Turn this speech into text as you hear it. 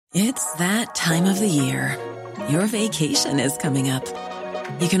It's that time of the year. Your vacation is coming up.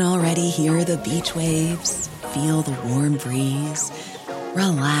 You can already hear the beach waves, feel the warm breeze,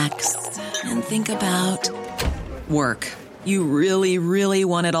 relax, and think about work. You really, really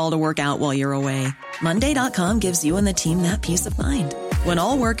want it all to work out while you're away. Monday.com gives you and the team that peace of mind. When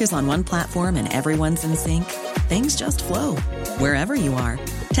all work is on one platform and everyone's in sync, things just flow. Wherever you are,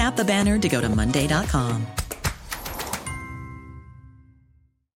 tap the banner to go to Monday.com.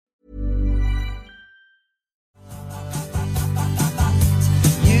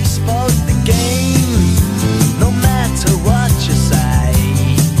 You spoke the game, no matter what you say.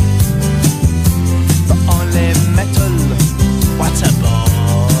 The only metal, what a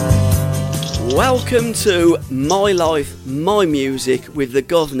bore. Welcome to My Life, My Music with the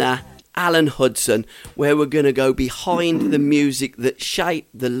Governor, Alan Hudson, where we're going to go behind the music that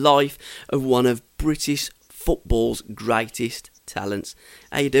shaped the life of one of British football's greatest talents.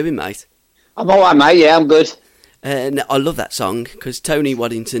 How you doing, mate? I'm all right, mate. Yeah, I'm good. And I love that song because Tony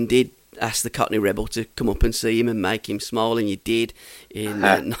Waddington did ask the Cockney Rebel to come up and see him and make him smile, and you did in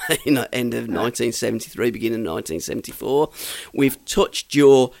end of 1973, beginning of 1974. We've touched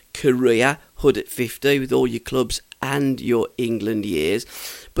your career, Hood at 50, with all your clubs and your England years.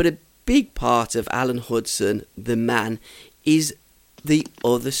 But a big part of Alan Hudson, the man, is the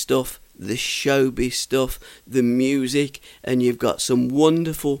other stuff, the showbiz stuff, the music, and you've got some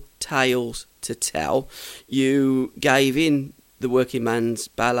wonderful tales to tell. You gave in the Working Man's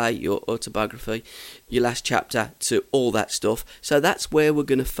Ballet, your autobiography, your last chapter, to all that stuff. So that's where we're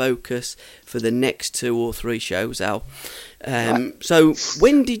going to focus for the next 2 or 3 shows, Al. So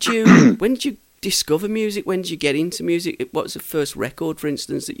when did you discover music? When did you get into music? What was the first record, for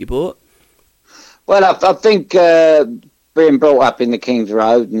instance, that you bought? Well, I think being brought up in the King's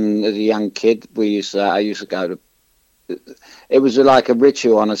Road, and as a young kid, I used to go to. It was like a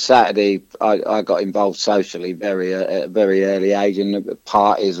ritual on a Saturday. I got involved socially at a very early age in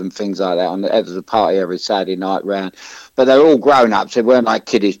parties and things like that. And there was a party every Saturday night round, but they're all grown ups. They weren't like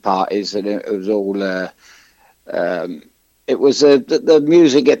kiddies parties, and it was all. It was the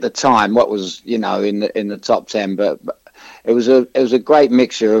music at the time. What was in the top 10, but it was a great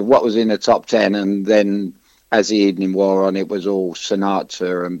mixture of what was in the top 10, and then as the evening wore on, it was all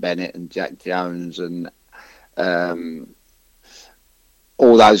Sinatra and Bennett and Jack Jones and.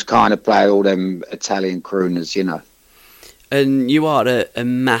 All those kind of play, all them Italian crooners, And you are a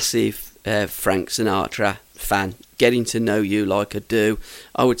massive Frank Sinatra fan. Getting to know you like I do,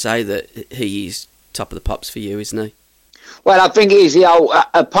 I would say that he's top of the pops for you, isn't he? Well, I think he's the old,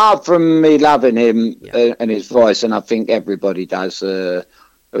 apart from me loving him and his voice, and I think everybody does that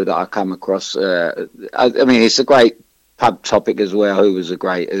I come across. I mean, it's a great pub topic as well. Who's the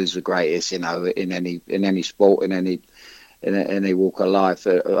greatest, in any sport, in any walk of life.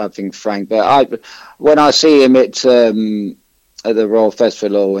 I think Frank. But when I see him at the Royal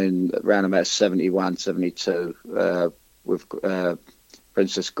Festival in around about 71, 72, with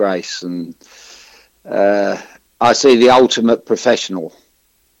Princess Grace, and I see the ultimate professional.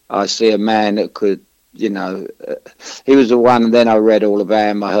 I see a man that could. He was the one, and then I read all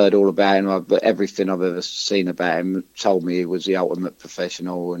about him, I heard all about him, but everything I've ever seen about him told me he was the ultimate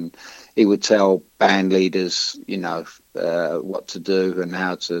professional, and he would tell band leaders, what to do and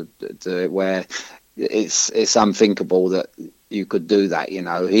how to do it, where it's unthinkable that you could do that,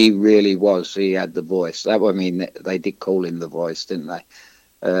 He really was, he had the voice. They did call him the voice, didn't they?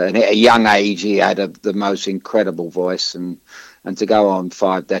 And at a young age, he had the most incredible voice, and to go on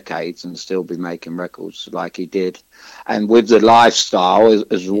 5 decades and still be making records like he did, and with the lifestyle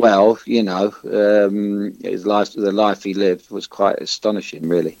as well, his life, the life he lived, was quite astonishing,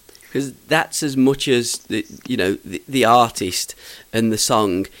 really. Because that's as much as the artist and the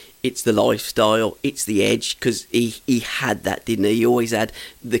song. It's the lifestyle, it's the edge, because he had that, didn't he? He always had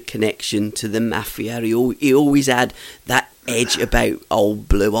the connection to the mafia. He always had that edge about old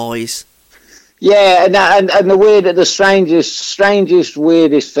Blue Eyes. Yeah, and the strangest,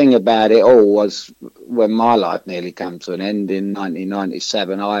 weirdest thing about it all was when my life nearly came to an end in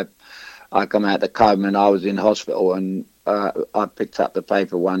 1997. I come out of the coma and I was in hospital, and I picked up the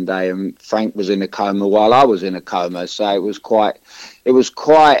paper one day and Frank was in a coma while I was in a coma. So it was quite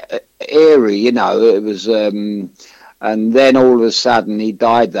eerie, It was, and then all of a sudden he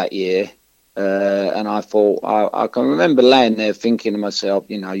died that year. And I thought, I can remember laying there thinking to myself,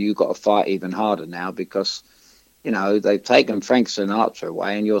 you've got to fight even harder now because, they've taken Frank Sinatra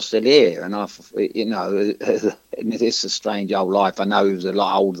away and you're still here. And it's a strange old life. I know he was a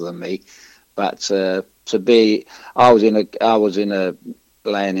lot older than me, but I was in a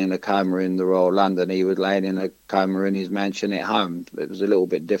laying in a coma in the Royal London, he was laying in a coma in his mansion at home. It was a little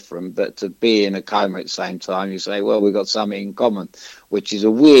bit different, but to be in a coma at the same time, you say, well, we've got something in common, which is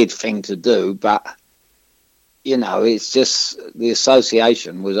a weird thing to do, but, you know, it's just, the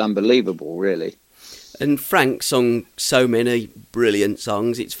association was unbelievable, really. And Frank sung so many brilliant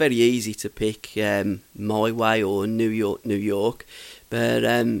songs. It's very easy to pick My Way or New York, New York. But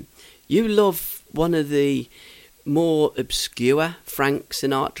you love one of the more obscure Frank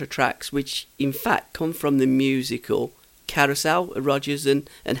Sinatra tracks, which in fact come from the musical Carousel, a Rodgers and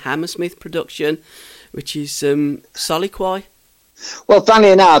Hammersmith production, which is Soliloquy. Well, funny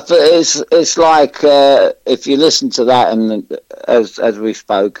enough, it's like if you listen to that, and as we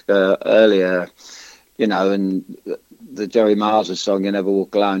spoke earlier, you know, and the Jerry Miles song "You Never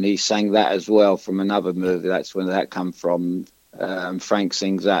Walk Alone," he sang that as well from another movie. That's where that come from. Frank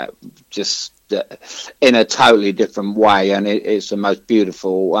sings that just in a totally different way, and it's the most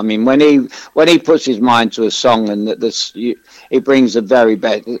beautiful. I mean, when he puts his mind to a song, and he brings the very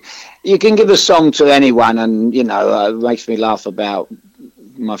best. You can give a song to anyone, and you know, it makes me laugh about.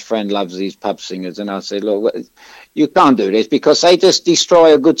 My friend loves these pub singers, and I say, look, you can't do this because they just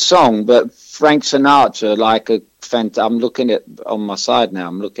destroy a good song. But Frank Sinatra, like I'm looking at on my side now.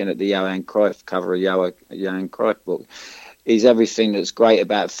 I'm looking at the Johan Cruyff cover of Johan Cruyff book. Is everything that's great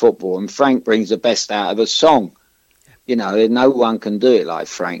about football, and Frank brings the best out of a song. You know, no one can do it like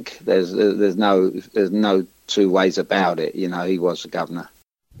Frank. There's no two ways about it. You know, he was the governor.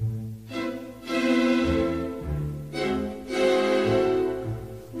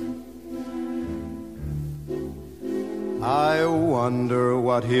 I wonder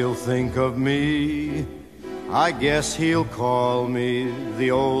what he'll think of me. I guess he'll call me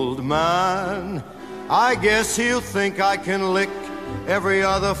the old man. I guess he'll think I can lick every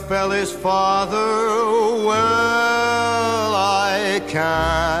other fella's father. Well, I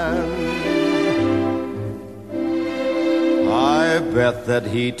can. I bet that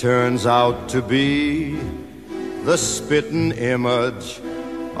he turns out to be the spitting image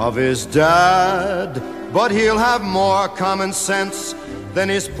of his dad, but he'll have more common sense than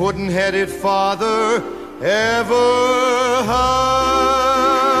his puddin'-headed father ever had.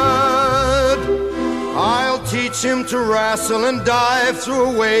 I'll teach him to wrestle and dive through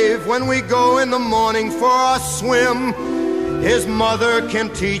a wave when we go in the morning for our swim. His mother can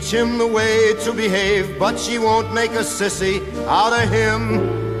teach him the way to behave, but she won't make a sissy out of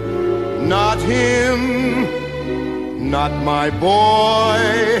him. Not him, not my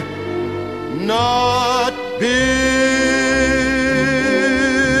boy, not Bill.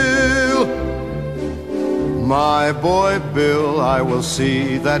 My boy Bill, I will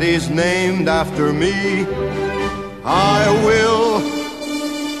see that he's named after me. I will.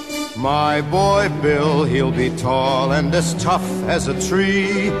 My boy Bill, he'll be tall and as tough as a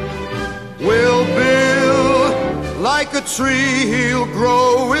tree. Will Bill, like a tree, he'll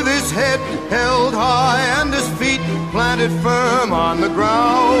grow with his head held high and his feet planted firm on the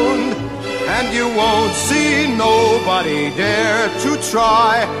ground. And you won't see nobody dare to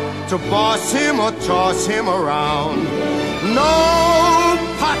try to boss him or toss him around. No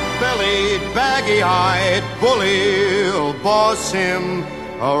pot-bellied, baggy-eyed bully'll boss him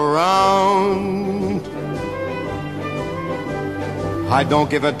around. I don't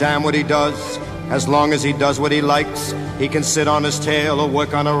give a damn what he does, as long as he does what he likes. He can sit on his tail or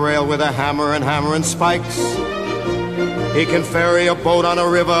work on a rail with a hammer and spikes. He can ferry a boat on a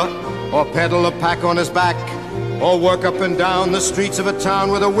river, or pedal a pack on his back, or work up and down the streets of a town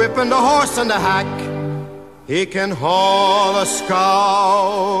with a whip and a horse and a hack. He can haul a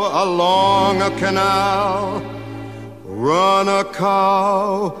scow along a canal, run a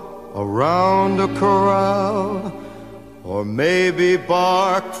cow around a corral, or maybe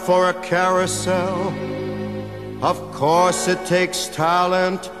bark for a carousel. Of course it takes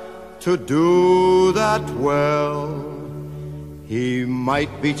talent to do that well. He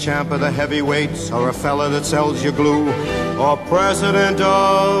might be champ of the heavyweights, or a fella that sells you glue, or president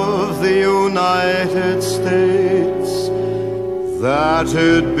of the United States.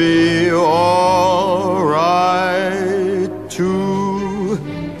 That'd be all right too.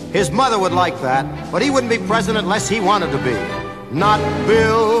 His mother would like that, but he wouldn't be president unless he wanted to be. Not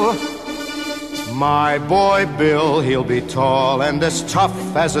Bill. My boy Bill, he'll be tall and as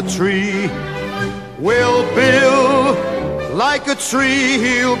tough as a tree. Will Bill, like a tree,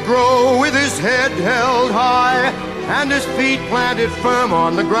 he'll grow with his head held high and his feet planted firm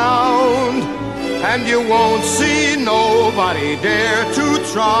on the ground. And you won't see nobody dare to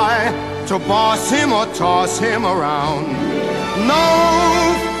try to boss him or toss him around.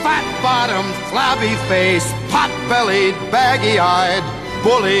 No fat-bottomed, flabby-faced, pot-bellied, baggy-eyed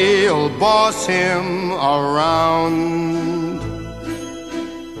bully'll boss him around.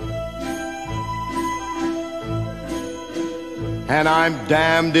 And I'm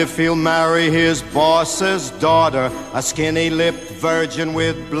damned if he'll marry his boss's daughter, a skinny-lipped virgin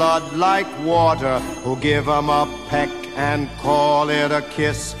with blood like water, who'll give him a peck and call it a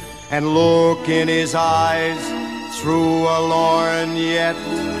kiss, and look in his eyes through a lorgnette.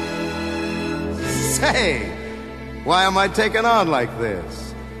 Say, why am I taking on like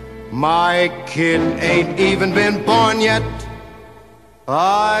this? My kid ain't even been born yet.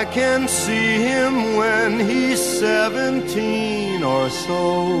 I can see him when he's 17 or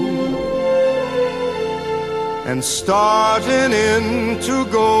so, and starting in to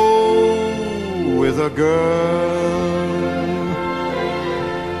go with a girl.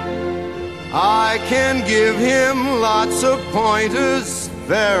 I can give him lots of pointers,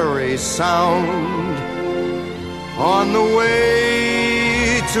 very sound, on the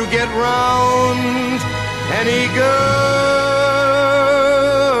way to get round any girl.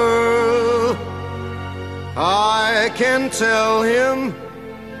 I can tell him,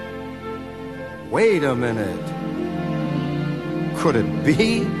 wait a minute, could it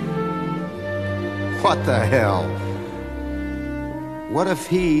be? What the hell? What if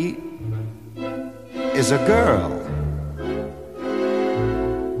he is a girl?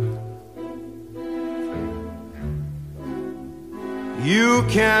 You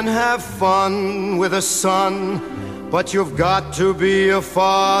can have fun with a son, but you've got to be a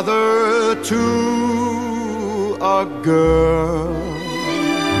father to a girl.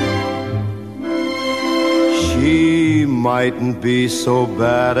 She mightn't be so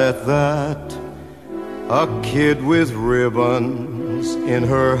bad at that, a kid with ribbons in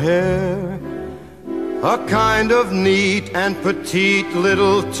her hair, a kind of neat and petite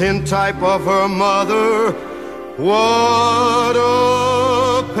little tintype of her mother. What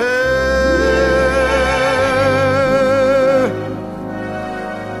a pair!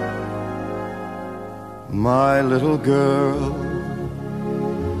 My little girl,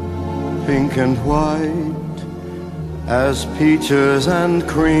 pink and white as peaches and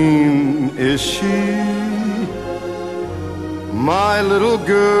cream is she. My little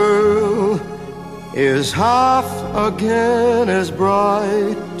girl is half again as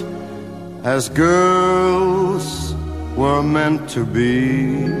bright as girls were meant to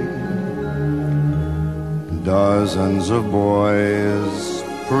be. Dozens of boys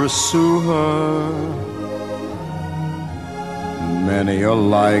pursue her, many a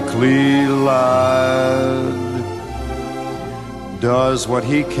likely lad does what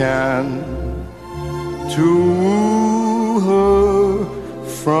he can to woo her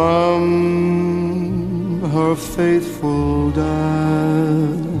from her faithful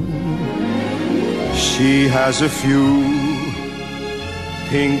dad. She has a few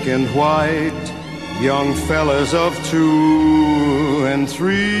pink and white young fellas of 2 and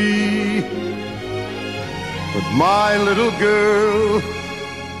 3, but my little girl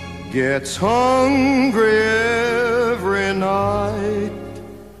gets hungry every night,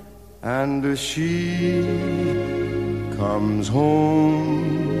 and she comes home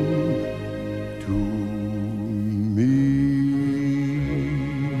to me.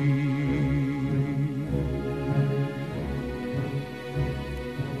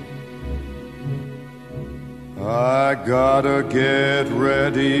 I gotta get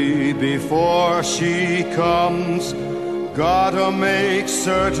ready before she comes. Gotta make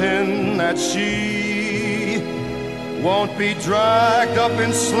certain that she won't be dragged up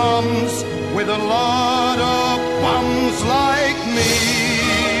in slums with a lot of bums like me.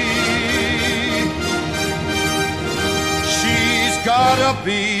 She's gotta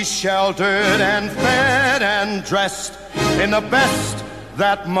be sheltered and fed and dressed in the best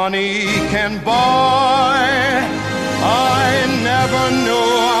that money can buy. I never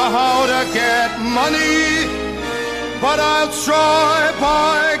knew how to get money, but I'll try,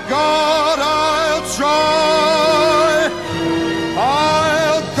 by God, I'll try.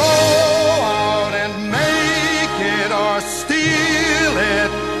 I'll go out and make it, or steal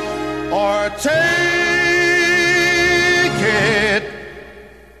it, or take it,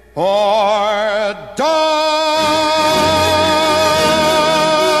 or die.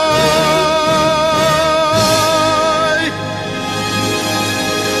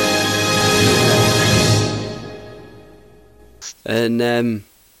 And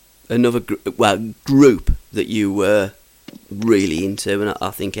another group that you were really into, and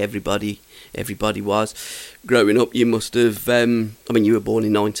I think everybody was growing up. You must have. I mean, you were born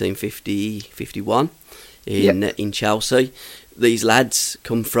in 1951 in Chelsea. these lads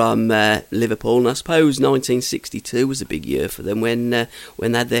come from Liverpool, and I suppose 1962 was a big year for them when they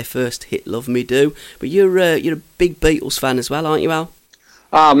had their first hit, "Love Me Do." But you're a big Beatles fan as well, aren't you, Al?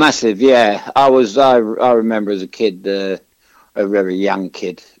 Oh, massive, yeah. I remember as a kid, a very young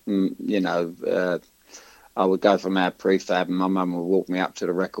kid, I would go from our prefab, and my mum would walk me up to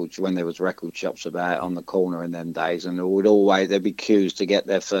the records when there was record shops about on the corner in them days, and there'd be queues to get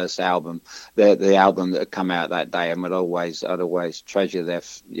their first album, the album that had come out that day, and I'd always treasure their,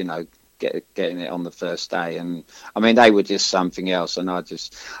 getting it on the first day. And I mean, they were just something else. And I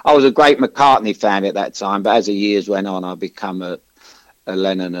was a great McCartney fan at that time, but as the years went on, I become a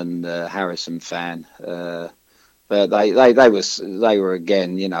Lennon and Harrison fan. But they were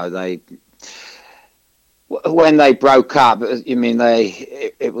again, when they broke up,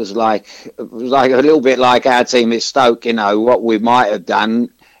 it was like a little bit like our team at Stoke. What we might have done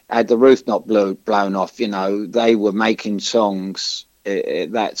had the roof not blown off. They were making songs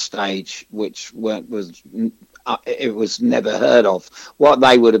at that stage which it was never heard of. What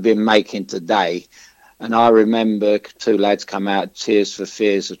they would have been making today. And I remember two lads come out, Tears for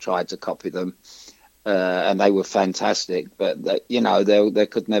Fears, have tried to copy them. And they were fantastic, but there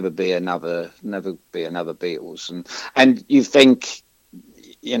could never be another Beatles, and you think,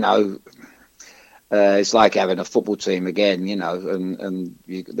 it's like having a football team again, and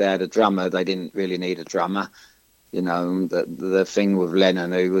they had a drummer. They didn't really need a drummer, the thing with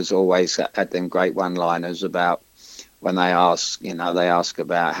Lennon, who was always had them great one-liners about when they ask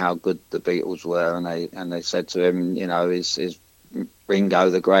about how good the Beatles were, and they said to him, is Ringo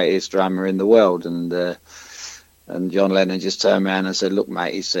the greatest drummer in the world? And John Lennon just turned around and said, "Look,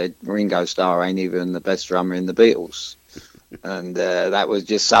 mate," he said, "Ringo Starr ain't even the best drummer in the Beatles." And that was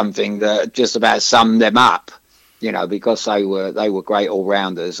just something that just about summed them up, because they were great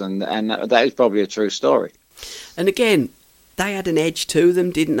all-rounders, and that is probably a true story. And again, they had an edge to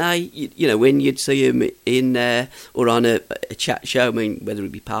them, didn't they? When you'd see them in or on a chat show, I mean, whether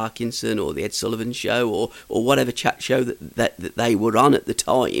it be Parkinson or the Ed Sullivan Show or whatever chat show that they were on at the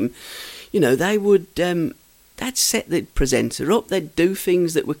time, they would they'd set the presenter up. They'd do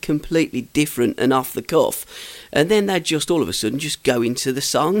things that were completely different and off the cuff, and then they'd just all of a sudden just go into the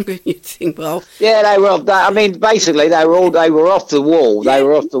song, and you'd think, well, yeah, they were. Basically, they were off the wall. Yeah. They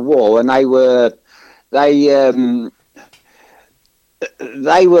were off the wall, and they were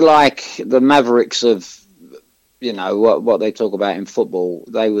like the Mavericks of, what they talk about in football.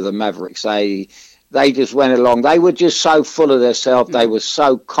 They were the Mavericks. They just went along. They were just so full of themselves. They were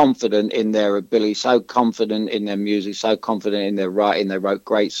so confident in their ability, so confident in their music, so confident in their writing. They wrote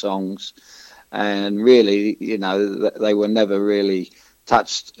great songs, and really, they were never really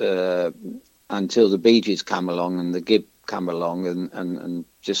touched until the Bee Gees come along and the Gibb come along and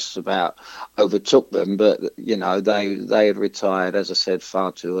just about overtook them. But they had retired, as I said,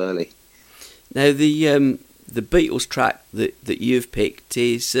 far too early. Now the Beatles track that you've picked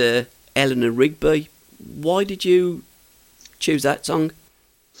is Eleanor Rigby. Why did you choose that song?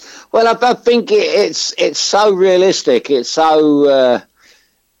 Well, I think it's so realistic. It's so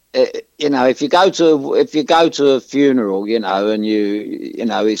if you go to a funeral, and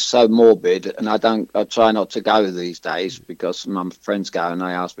it's so morbid, and I try not to go these days because my friends go and they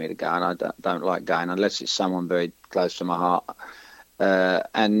ask me to go, and I don't like going unless it's someone very close to my heart.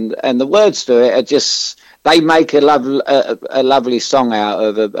 And the words to it are just, they make a lovely song out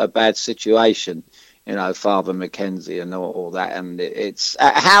of a bad situation, Father Mackenzie and all that. And it's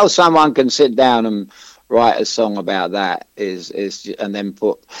how someone can sit down and write a song about that is and then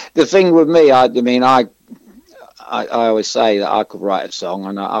put the thing with me. I always say that I could write a song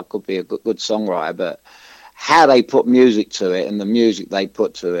and I could be a good songwriter, but how they put music to it and the music they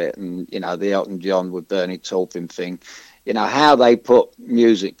put to it, and the Elton John with Bernie Taupin thing, how they put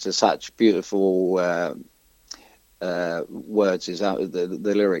music to such beautiful words is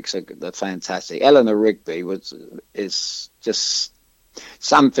the lyrics are fantastic. Eleanor Rigby is just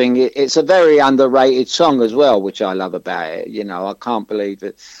something. It's a very underrated song as well, which I love about it. I can't believe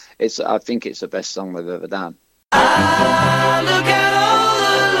it. I think it's the best song they've ever done. Ah, look at all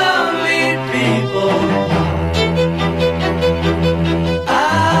the lovely people.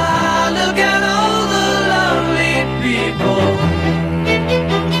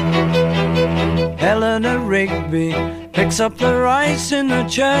 Eleanor Rigby picks up the rice in the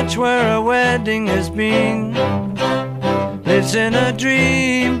church where a wedding has been. Lives in a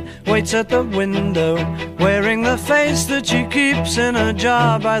dream, waits at the window, wearing the face that she keeps in a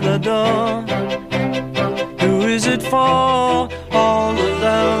jar by the door. Who is it for? All the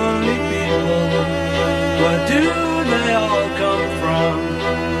lonely people. Where do they all come from?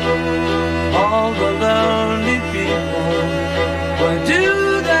 All the lonely people.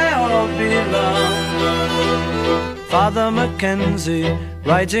 Father Mackenzie,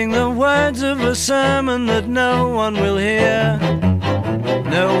 writing the words of a sermon that no one will hear.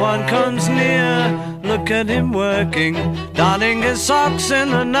 No one comes near, look at him working, darning his socks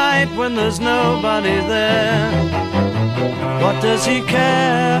in the night when there's nobody there. What does he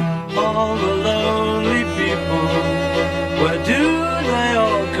care? All the lonely people, where do they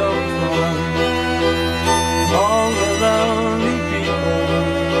all come from? All the lonely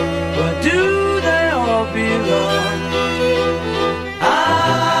people, where do they all belong?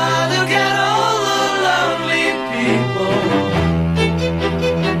 Ah, look at all the lonely people.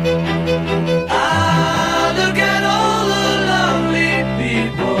 Ah, look at all the lonely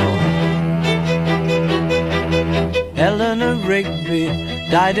people. Eleanor Rigby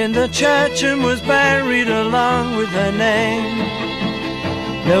died in the church and was buried along with her name.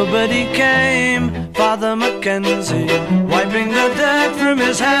 Nobody came, Father Mackenzie, wiping the dirt from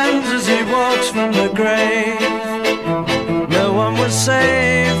his hands as he walks from the grave. No one was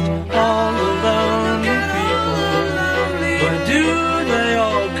saved, all the lonely people. Where do they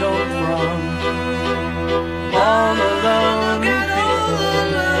all come from? All the lonely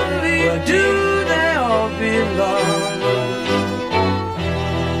people. Where do they all belong?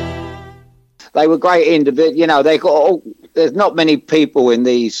 They were great individuals. You know, they got all, there's not many people in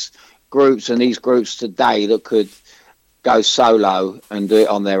these groups and these groups today that could go solo and do it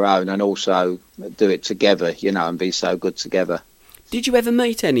on their own and also do it together, you know, and be so good together. Did you ever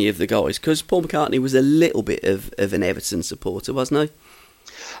meet any of the guys? Because Paul McCartney was a little bit of an Everton supporter, wasn't he?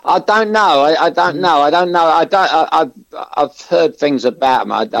 I don't know. I don't know. I've heard things about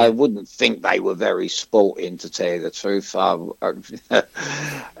them. I wouldn't think they were very sporting, to tell you the truth.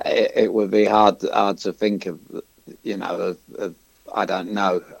 It would be hard to think of, you know, of I don't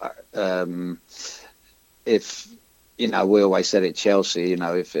know. If, you know, we always said at Chelsea, you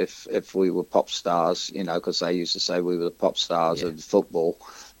know, if we were pop stars, you know, because they used to say we were the pop stars of football,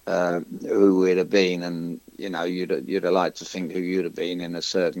 who we'd have been, and you know, you'd have liked to think who you'd have been in a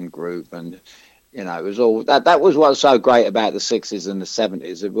certain group, and you know, it was all that was what's so great about the 60s and the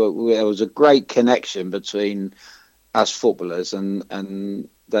 70s. There was a great connection between us footballers and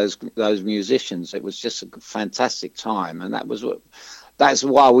those musicians. It was just a fantastic time, and that's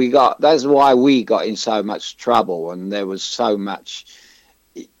why we got in so much trouble, and there was so much.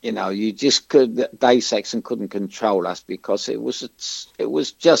 You know, you just Dave Sexton couldn't control us because it was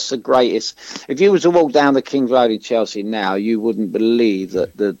just the greatest. If you were to walk down the King's Road in Chelsea now, you wouldn't believe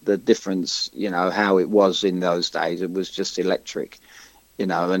that the difference, you know, how it was in those days. It was just electric, you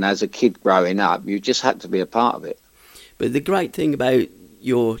know, and as a kid growing up, you just had to be a part of it. But the great thing about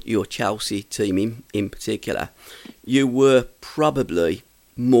your Chelsea team in particular, you were probably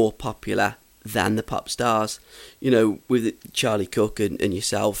more popular than the pop stars, you know, with Charlie Cook and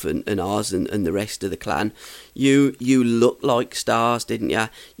yourself and ours and the rest of the clan. You looked like stars, didn't you?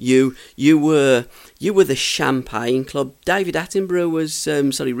 You were the champagne club. Richard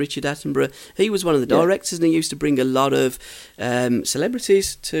Attenborough, he was one of the directors, and he used to bring a lot of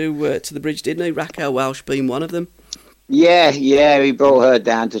celebrities to the bridge, didn't he? Raquel Welch being one of them. Yeah, he brought her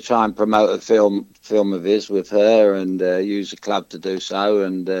down to try and promote a film of his with her, and use the club to do so,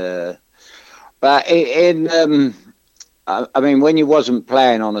 and but I mean, when you wasn't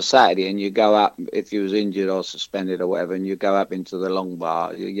playing on a Saturday and you go up, if you was injured or suspended or whatever, and you go up into the long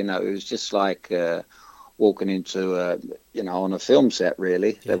bar, you know, it was just like walking into, you know, on a film set,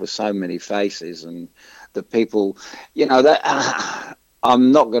 really. Yeah. There were so many faces, and the people, you know, that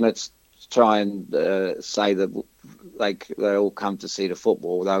I'm not going to try and say that like they all come to see the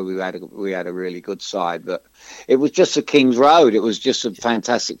football, although we had a really good side, but it was just a King's Road. It was just a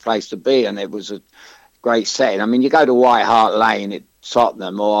fantastic place to be, and it was a great setting. I mean, you go to White Hart Lane at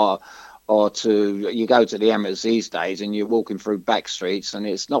Tottenham, or you go to the Emirates these days, and you're walking through back streets, and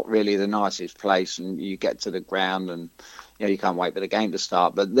it's not really the nicest place, and you get to the ground, and you know, you can't wait for the game to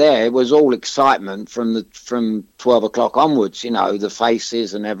start. But there, it was all excitement from 12 o'clock onwards. You know, the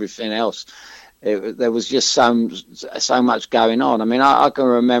faces and everything else. There was just so much going on. I mean, I can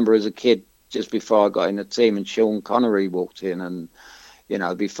remember as a kid, just before I got in the team, and Sean Connery walked in, and you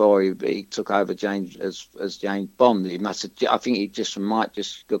know, before he took over James as James Bond, I think he might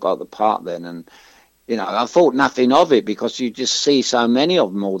just got the part then, and you know, I thought nothing of it because you just see so many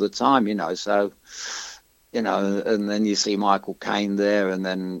of them all the time, you know. So, you know, and then you see Michael Caine there, and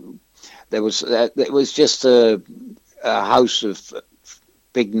then it was just a host of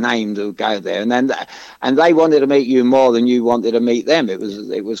big names who go there, and they wanted to meet you more than you wanted to meet them.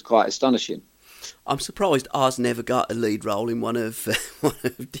 It was quite astonishing. I'm surprised ours never got a lead role in one of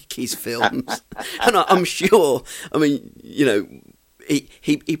Dickie's films, and I'm sure. I mean, you know,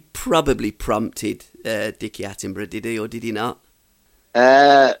 he probably prompted Dickie Attenborough, did he, or did he not?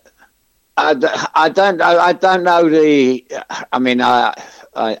 I don't know. I don't know I mean,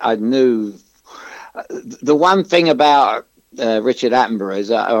 I knew the one thing about Richard Attenborough is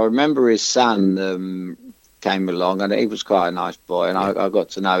that I remember his son came along, and he was quite a nice boy, and I got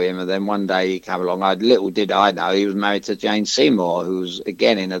to know him. And then one day he came along. Little did I know he was married to Jane Seymour, who was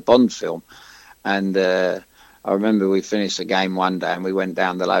again in a Bond film. And I remember we finished the game one day, and we went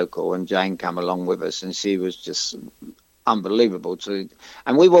down the local, and Jane came along with us, and she was just unbelievable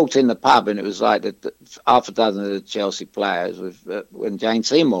and we walked in the pub, and it was like half a dozen of the Chelsea players with and Jane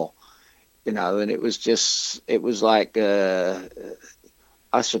Seymour, you know, and it was like I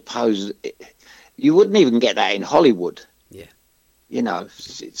suppose you wouldn't even get that in Hollywood. Yeah, you know,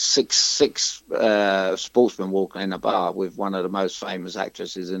 six sportsmen walking in a bar with one of the most famous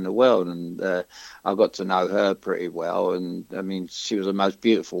actresses in the world, and I got to know her pretty well. And I mean, she was the most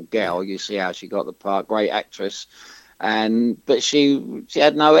beautiful girl. You see how she got the part, great actress. But she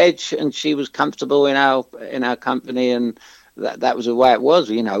had no edge, and she was comfortable in our company, and that was the way it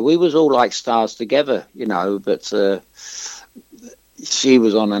was. You know, we was all like stars together. You know, but she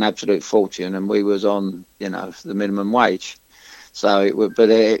was on an absolute fortune, and we was on, you know, the minimum wage. So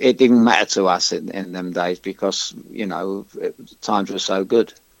it didn't matter to us in them days, because, you know, times were so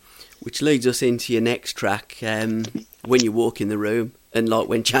good. Which leads us into your next track, When You Walk in the Room. And like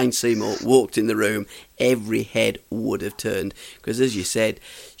when Jane Seymour walked in the room, every head would have turned. Because as you said,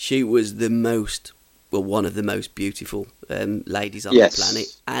 she was one of the most beautiful ladies on the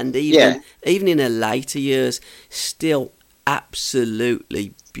planet. And even in her later years, still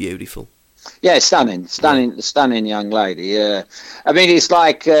absolutely beautiful. Yeah, stunning young lady. Yeah, I mean, it's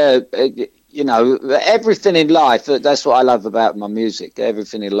like you know, everything in life. That's what I love about my music.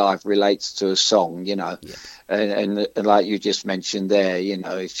 Everything in life relates to a song. You know, and like you just mentioned there, you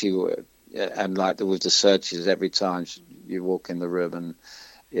know, if you were, and like with the Searchers, every time you walk in the room, and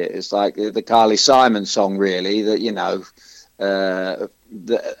it's like the Carly Simon song, really. That, you know,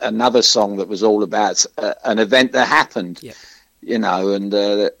 another song that was all about an event that happened. Yeah. You know, and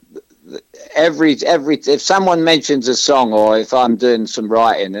if someone mentions a song, or if I'm doing some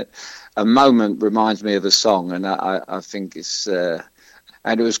writing, a moment reminds me of a song, and I think it's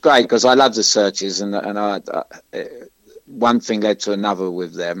and it was great because I love the Searchers, and I one thing led to another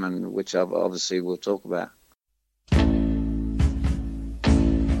with them, and which obviously we'll talk about.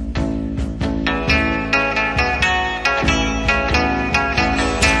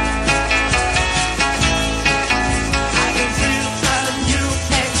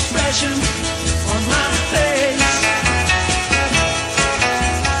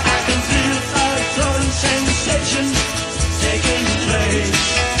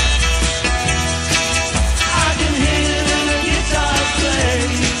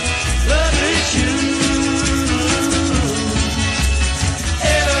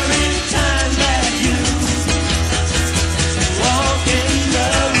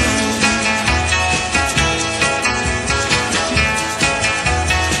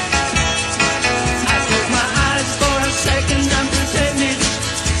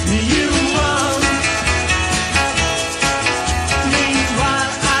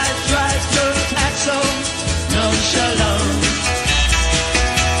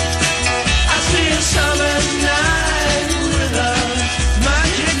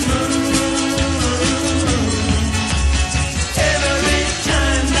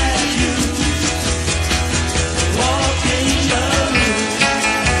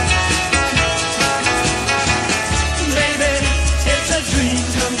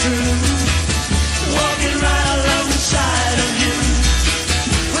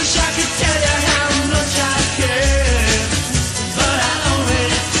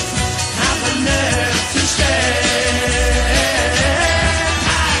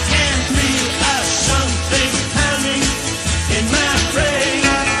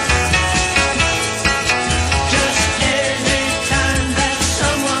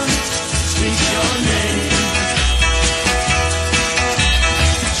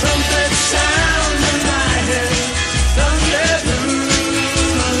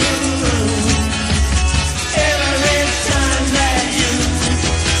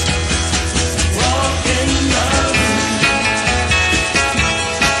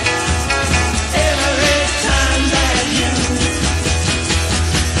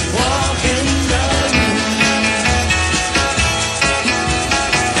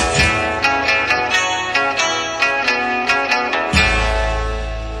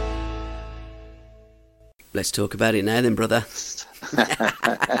 Let's talk about it now then, brother.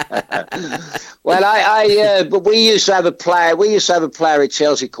 Well, but we used to have a player. We used to have a player at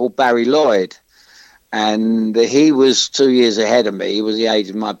Chelsea called Barry Lloyd, and he was 2 years ahead of me. He was the age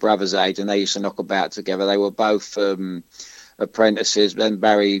of my brother's age, and they used to knock about together. They were both apprentices. Then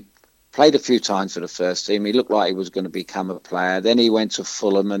Barry played a few times for the first team. He looked like he was going to become a player. Then he went to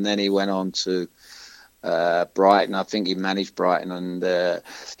Fulham, and then he went on to Brighton. I think he managed Brighton, and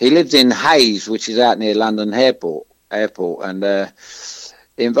he lived in Hayes, which is out near London Airport, and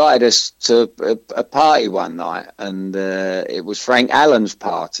he invited us to a party one night, and it was Frank Allen's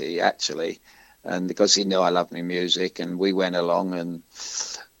party, actually, and because he knew I loved my music, and we went along, and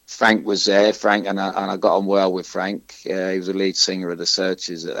Frank was there. Frank and I got on well with Frank. He was the lead singer of the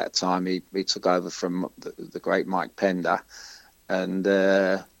Searchers at that time. He took over from the great Mike Pender, and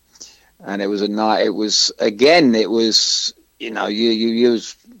it was a night. It was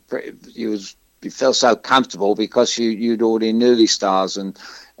you felt so comfortable because you'd already knew these stars, and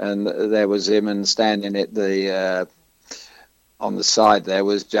there was him, and standing at the on the side there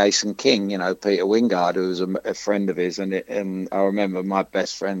was Jason King, Peter Wingard, who was a friend of his, and I remember my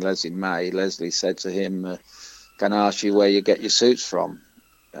best friend Leslie said to him, "Can I ask you where you get your suits from?"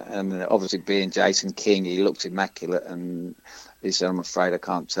 And obviously being Jason King, he looked immaculate, and he said, "I'm afraid I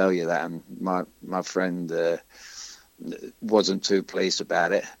can't tell you that." And my friend wasn't too pleased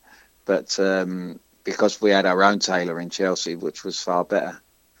about it, but because we had our own tailor in Chelsea, which was far better,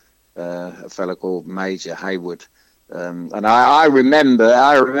 a fellow called Major Hayward. And I remember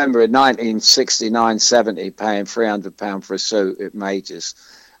in 1969-70 paying £300 for a suit at Major's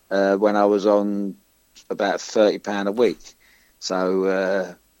when I was on about £30 a week.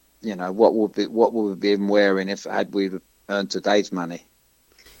 So what would we been wearing had we earned today's money?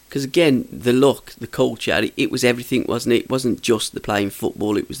 Because again, the look, the culture, it was everything, wasn't it? It wasn't just the playing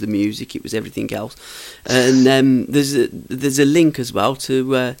football; it was the music, it was everything else. And there's a link as well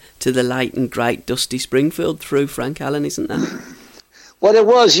to the late and great Dusty Springfield through Frank Allen, isn't there? Well, it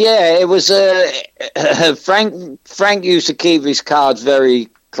was, yeah. It was Frank used to keep his cards very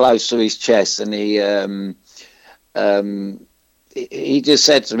close to his chest, and he just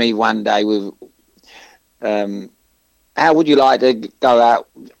said to me one day, "How would you like to go out,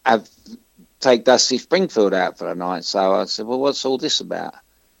 take Dusty Springfield out for a night?" So I said, "Well, what's all this about?"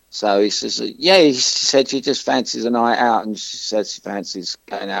 So he says, "Yeah," he said, "she just fancies a night out, and she says she fancies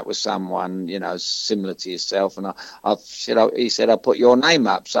going out with someone, similar to yourself." And he said, "I'll put your name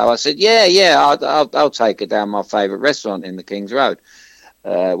up." So I said, "Yeah, I'll take her down my favourite restaurant in the King's Road,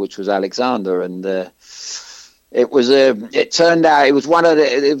 which was Alexander." And it turned out it was one of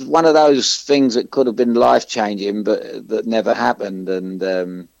those things that could have been life changing, but that never happened.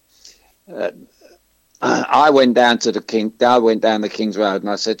 And I went down the King's Road, and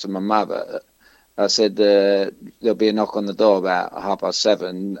I said to my mother, I said, "There'll be a knock on the door about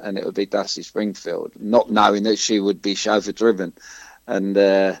 7:30, and it would be Dusty Springfield," not knowing that she would be chauffeur driven. And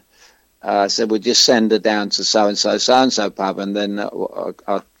I said, "We'll just send her down to so and so pub, and then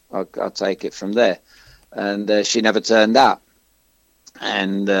I'll take it from there." And she never turned up.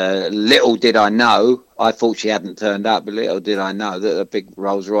 And little did I know, I thought she hadn't turned up, but little did I know that a big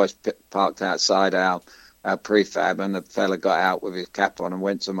Rolls Royce parked outside our prefab, and the fella got out with his cap on and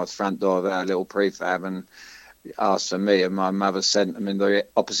went to my front door of our little prefab and asked for me, and my mother sent him in the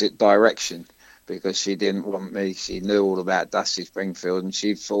opposite direction because she didn't want me. She knew all about Dusty Springfield, and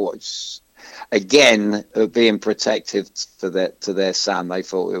she thought, again, being protective to their son, they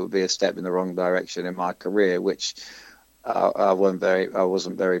thought it would be a step in the wrong direction in my career, which I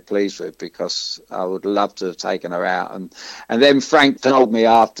wasn't very pleased with, because I would love to have taken her out. And then Frank told me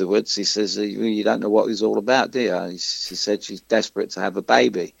afterwards, he says, "You don't know what it's all about, do you?" He said, "She's desperate to have a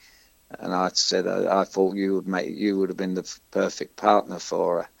baby." And I said, "I thought you would have been the perfect partner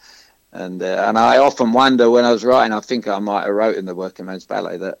for her." And I often wonder, when I was writing, I think I might have wrote in the Working Man's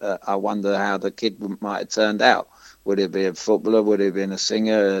Ballet, that I wonder how the kid might have turned out. Would he be a footballer? Would he have been a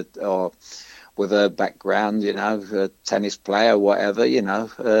singer? Or with her background, a tennis player, whatever,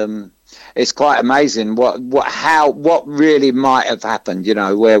 It's quite amazing what really might have happened,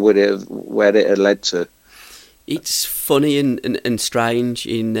 where it had led to. It's funny and strange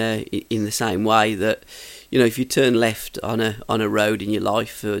in the same way that, if you turn left on a road in your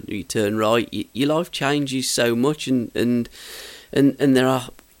life, or you turn right, your life changes so much, and there are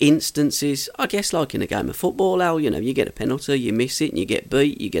instances, I guess, like in a game of football, Al, you get a penalty, you miss it, and you get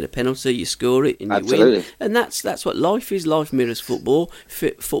beat. You get a penalty, you score it, and you win. And that's what life is. Life mirrors football.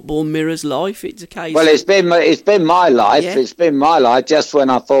 Football mirrors life. It's a case. Well, it's been my life. Yeah. It's been my life. Just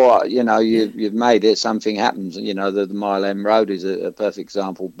when I thought, you've made it, something happens. The Mile End Road is a perfect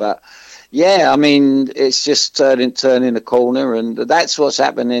example. But yeah, I mean, it's just turning a corner, and that's what's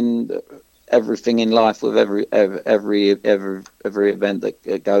happening everything in life with every event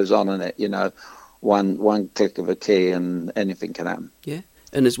that goes on in it. You know, one click of a key and anything can happen. Yeah.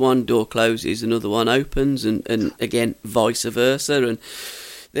 And as one door closes, another one opens, and again, vice versa, and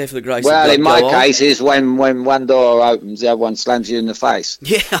therefore the grace of God in my go case, on. is when one door opens, the other one slams you in the face.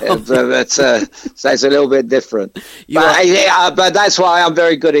 Yeah. So it's a little bit different. But that's why I'm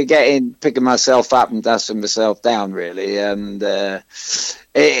very good at picking myself up and dusting myself down, really. And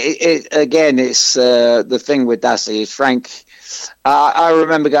it's the thing with Dusty is Frank. I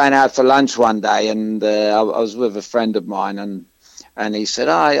remember going out for lunch one day, and I was with a friend of mine, and he said,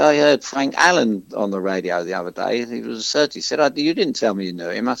 I heard Frank Allen on the radio the other day. He was a search. He said, you didn't tell me you knew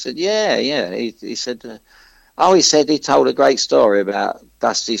him. I said, yeah. He said, he said he told a great story about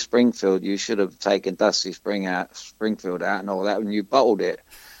Dusty Springfield. You should have taken Dusty Springfield out and all that, and you bottled it.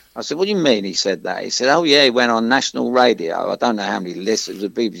 I said, what do you mean he said that? He said, oh, yeah, he went on national radio. I don't know how many lists. It was a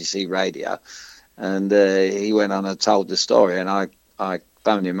BBC radio. And he went on and told the story, and I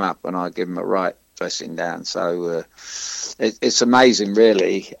phoned him up, and I gave him a right dressing down. So it's amazing,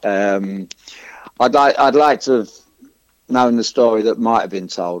 really. I'd like to have known the story that might have been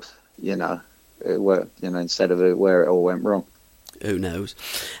told, instead of where it all went wrong. Who knows?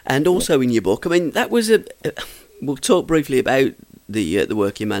 And also in your book, I mean, that was we'll talk briefly about the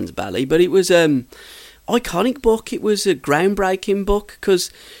Working Man's Ballet, but it was iconic book. It was a groundbreaking book because,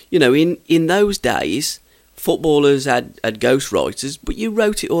 in those days, footballers had ghostwriters, but you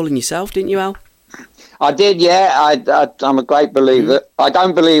wrote it all in yourself, didn't you, Al? I did, yeah. I'm a great believer. I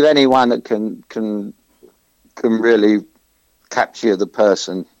don't believe anyone that can really capture the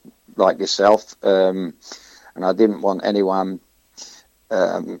person like yourself. And I didn't want anyone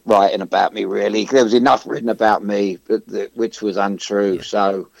writing about me, really. There was enough written about me, which was untrue. Yeah.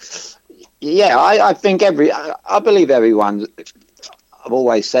 So, yeah, I think I believe everyone. I've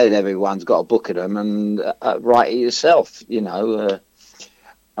always said everyone's got a book of them, and write it yourself.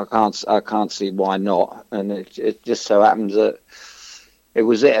 I can't see why not. And it just so happens that it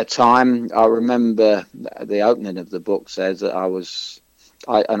was at a time. I remember the opening of the book says that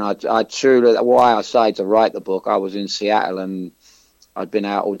I truly, why I decided to write the book. I was in Seattle and I'd been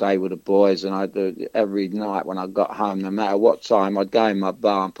out all day with the boys, and every night when I got home, no matter what time, I'd go in my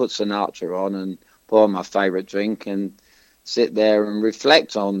bar and put Sinatra on and pour my favourite drink and sit there and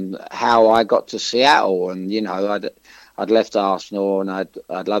reflect on how I got to Seattle. And I'd left Arsenal, and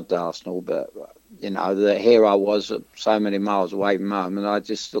I'd loved Arsenal, but that here I was so many miles away from home, and I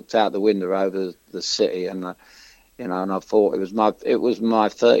just looked out the window over the city, and and I thought it was my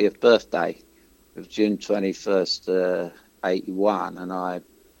 30th birthday. It was June 21st, 81, and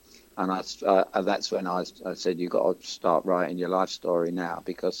that's when I said, you got to start writing your life story now,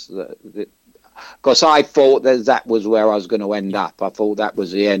 because I thought that was where I was going to end up. I thought that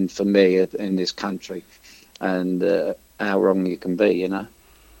was the end for me in this country, and how wrong you can be, And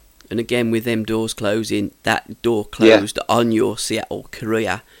again, with them doors closing, that door closed on your Seattle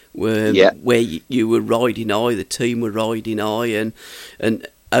career, where you were riding high, the team were riding high, and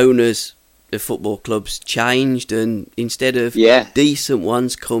owners of football clubs changed, and instead of decent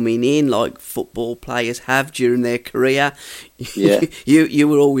ones coming in like football players have during their career, you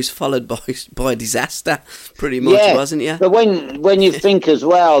were always followed by a disaster, pretty much, wasn't you? But when you think as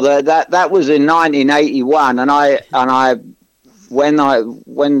well that was in 1981, and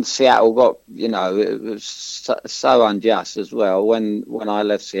when Seattle got, it was so unjust as well. When I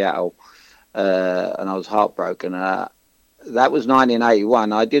left Seattle, and I was heartbroken. That was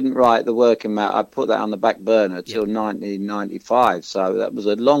 1981. I didn't write The Working Man. I put that on the back burner till 1995. So that was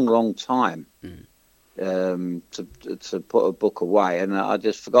a long, long time to put a book away, and I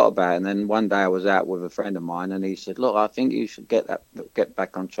just forgot about it. And then one day I was out with a friend of mine, and he said, "Look, I think you should get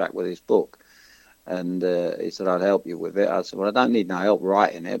back on track with this book." And he said, "I'd help you with it." I said, "Well, I don't need no help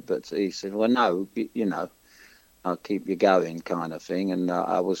writing it." But he said, "Well, no, I'll keep you going," kind of thing. And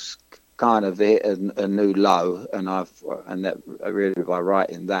I was kind of hit a new low, and that really, by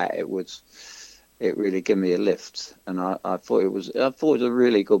writing that, it really gave me a lift. And I thought it was a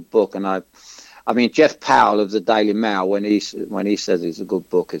really good book. And I mean, Jeff Powell of the Daily Mail, when he says it's a good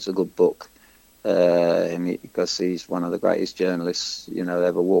book, it's a good book, because he's one of the greatest journalists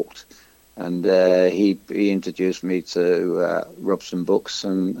ever walked. And he introduced me to Robson Books,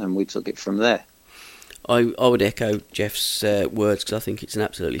 and we took it from there. I would echo Jeff's words, because I think it's an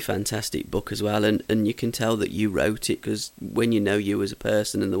absolutely fantastic book as well, and you can tell that you wrote it, because when you know you as a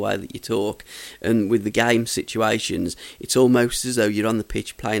person and the way that you talk, and with the game situations, it's almost as though you're on the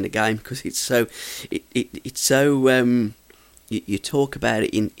pitch playing a game, because it's so you talk about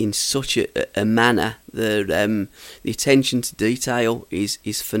it in such a manner that the attention to detail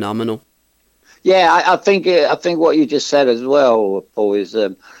is phenomenal. Yeah, I think what you just said as well, Paul, is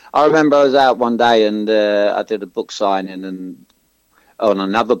I remember I was out one day and I did a book signing and on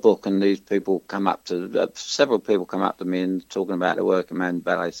another book, and these people come up to several people come up to me and talking about the Working Man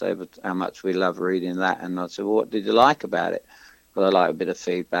Ballet, say how much we love reading that, and I said, well, what did you like about it? Because I like a bit of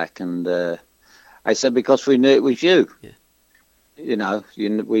feedback, and I said because we knew it was you. Yeah. You know,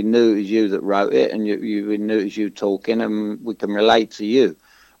 we knew it was you that wrote it, and we knew it was you talking, and we can relate to you.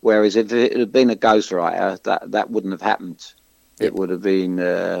 Whereas if it had been a ghostwriter, that wouldn't have happened. It would have been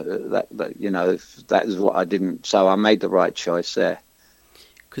that you know, that is what I didn't. So I made the right choice there.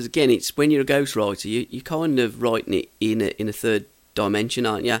 Because again, it's when you're a ghostwriter, you're kind of writing it in a third dimension,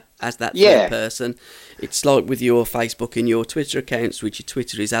 aren't you? As that third person. It's like with your Facebook and your Twitter accounts, which your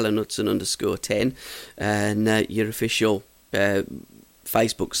Twitter is Alan Hudson _10, and your official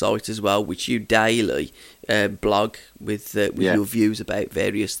Facebook site as well, which you daily blog with your views about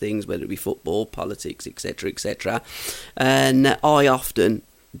various things, whether it be football, politics, etc., etc. And I often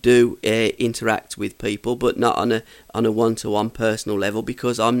do interact with people, but not on a one-to-one personal level,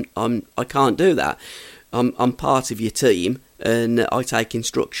 because I can't do that. I'm part of your team, and I take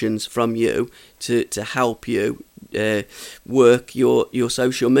instructions from you to help you work your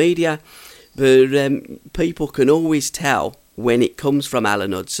social media. But people can always tell when it comes from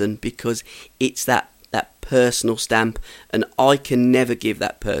Alan Hudson, because it's that personal stamp, and I can never give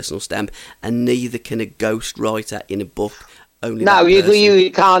that personal stamp, and neither can a ghostwriter in a book. Only no,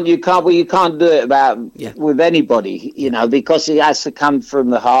 you can't do it with anybody, you know, because it has to come from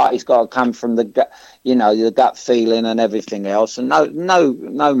the heart. It's got to come from the gut, you know, the gut feeling and everything else. And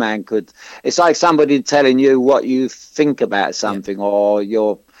no man could. It's like somebody telling you what you think about something, or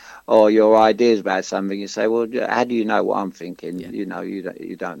your ideas about something. You say, well, how do you know what I'm thinking? Yeah. You know,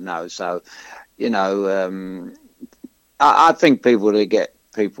 you don't know. So, you know, I think people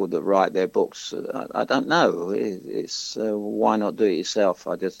that write their books, I don't know. It's why not do it yourself?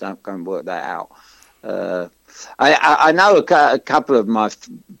 I just can't work that out. I know a couple of my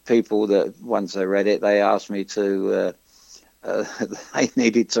people that once they read it, they asked me to. They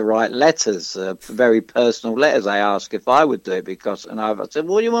needed to write letters, very personal letters. They asked if I would do it and I said,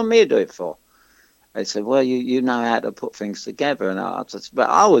 "What do you want me to do it for?" They said, "Well, you know how to put things together." And I said, "But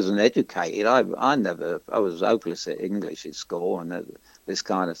I wasn't educated. I was hopeless at English at school and this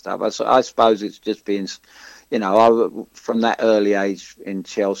kind of stuff." I suppose it's just being, you know, from that early age in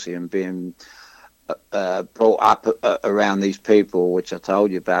Chelsea and being brought up around these people, which I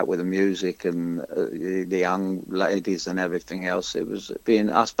told you about with the music and the young ladies and everything else. It was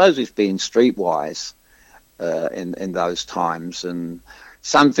I suppose it's being streetwise in those times, and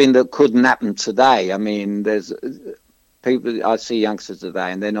something that couldn't happen today. I mean, there's people, I see youngsters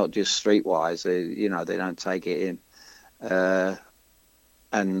today, and they're not just streetwise. They don't take it in.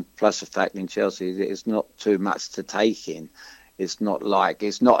 And plus the fact in Chelsea, it's not too much to take in. It's not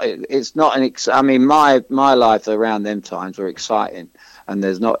I mean, my life around them times were exciting, and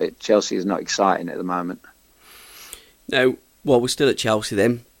Chelsea is not exciting at the moment. Now, while we're still at Chelsea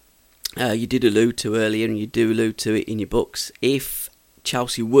then, you did allude to earlier, and you do allude to it in your books, if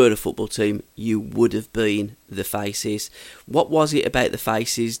Chelsea were a football team, you would have been the Faces. What was it about the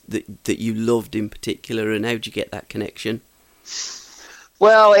Faces that you loved in particular, and how did you get that connection?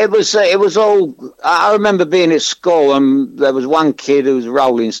 Well, it was all. I remember being at school, and there was one kid who was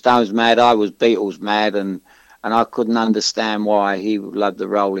Rolling Stones mad. I was Beatles mad, and I couldn't understand why he loved the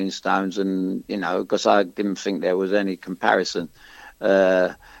Rolling Stones, and because I didn't think there was any comparison.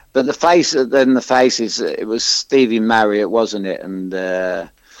 But the Faces, it was Stevie Marriott, wasn't it? And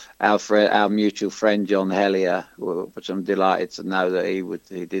our mutual friend John Hellier, which I'm delighted to know that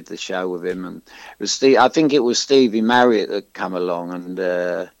he did the show with him, and I think it was Stevie Marriott that come along, and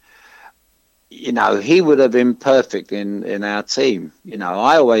he would have been perfect in our team.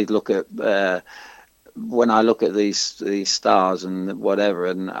 I always look at when I look at these stars and whatever,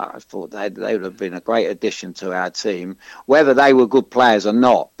 and I thought they would have been a great addition to our team, whether they were good players or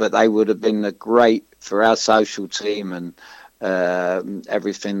not, but they would have been a great for our social team and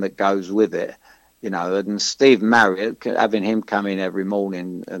everything that goes with it, and Steve Marriott, having him come in every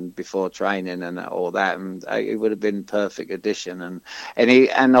morning and before training and all that, and it would have been a perfect addition.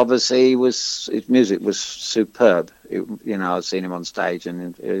 And obviously his music was superb. I've seen him on stage,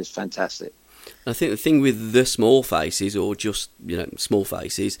 and it was fantastic. I think the thing with the Small Faces, or just Small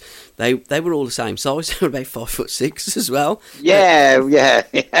Faces, they were all the same size. They were about 5'6" as well. Yeah.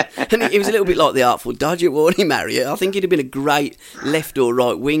 And it was a little bit like the Artful Dodger, wasn't he, Marriott? I think he'd have been a great left or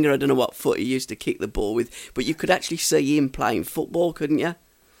right winger. I don't know what foot he used to kick the ball with, but you could actually see him playing football, couldn't you?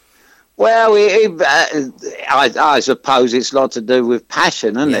 Well, I suppose it's a lot to do with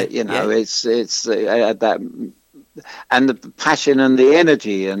passion, isn't it? You know, it's that, and the passion and the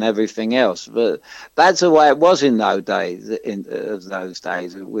energy and everything else. But that's the way it was in those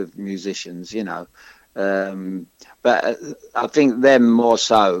days. With musicians, you know. But I think them more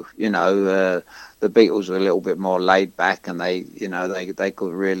so. You know, the Beatles were a little bit more laid back, and they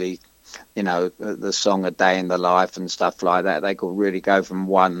could really, you know, the song "A Day in the Life" and stuff like that. They could really go from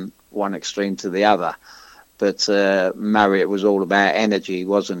one extreme to the other. But Marriott was all about energy,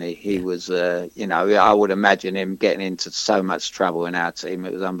 wasn't he? He was, you know, I would imagine him getting into so much trouble in our team.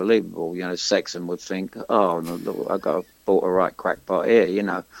 It was unbelievable. You know, Sexton would think, oh, look, I bought a right crackpot here, you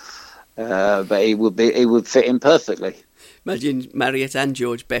know. But he would fit in perfectly. Imagine Marriott and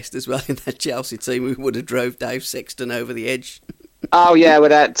George Best as well in that Chelsea team who would have drove Dave Sexton over the edge. Oh yeah, well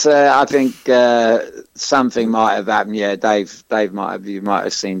that I think something might have happened. Yeah, you might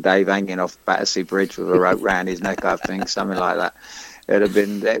have seen Dave hanging off Battersea Bridge with a rope round his neck. I think something like that.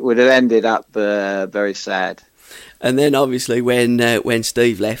 It would have ended up very sad. And then obviously when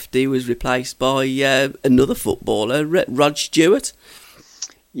Steve left, he was replaced by another footballer, Rod Stewart.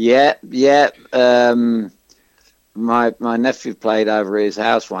 Yeah. My nephew played over his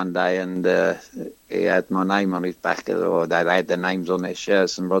house one day, and he had my name on his back, or they had their names on their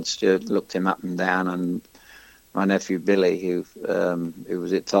shirts. And Rod Stewart looked him up and down, and my nephew Billy, who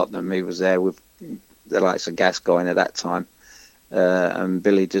was at Tottenham, he was there with the likes of Gascoigne at that time, and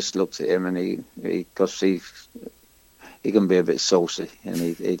Billy just looked at him, and he can be a bit saucy, and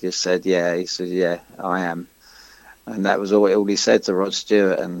he just said, yeah, I am, and that was all he said to Rod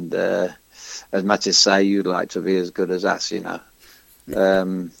Stewart, and. As much as say you'd like to be as good as us, you know.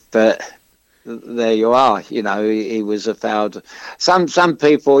 But there you are, you know, he was a fouled. Some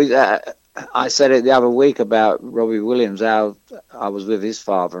people, I said it the other week about Robbie Williams, how I was with his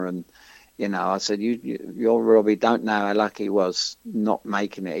father, and, you know, I said, your Robbie don't know how lucky he was not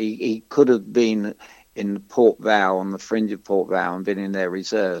making it. He could have been in Port Vale, on the fringe of Port Vale, and been in their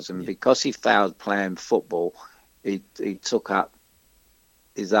reserves. And because he failed playing football, he took up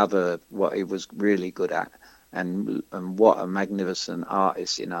his other, what he was really good at, and what a magnificent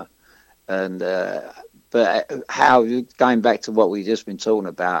artist, you know. And but how, going back to what we just been talking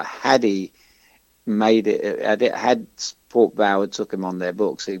about, had he made it, had Port Vale took him on their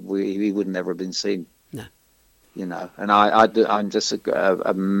books, he would never have been seen. No, you know. And I'm just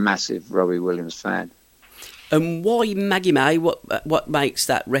a massive Robbie Williams fan. And why Maggie May? What makes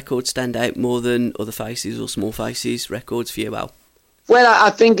that record stand out more than Other Faces or Small Faces records for you, Al? Well, I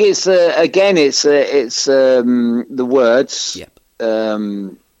think it's again, it's the words. Yep.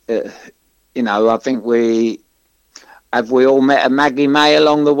 You know, I think we all met a Maggie May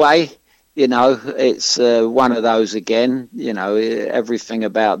along the way. You know, it's one of those again. You know, everything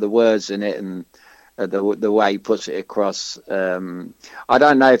about the words in it and the way he puts it across. I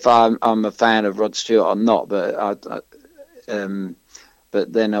don't know if I'm a fan of Rod Stewart or not, but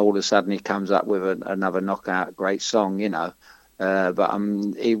but then all of a sudden he comes up with another knockout great song. You know. But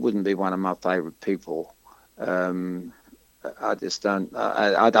he wouldn't be one of my favourite people. I just don't.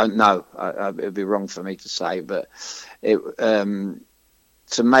 I don't know. It'd be wrong for me to say, but to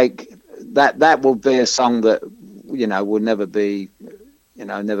make that will be a song that, you know, will never be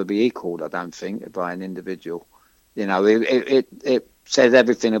equalled. I don't think, by an individual. You know, it says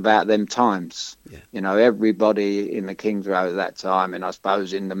everything about them times. Yeah. You know, everybody in the King's Road at that time, and I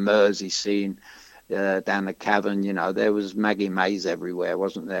suppose in the Mersey scene. Down the Cavern, you know, there was Maggie Mays everywhere,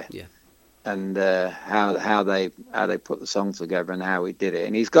 wasn't there? Yeah. And how they put the song together and how he did it,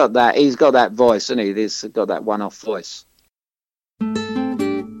 and he's got that voice, and he's got that one-off voice.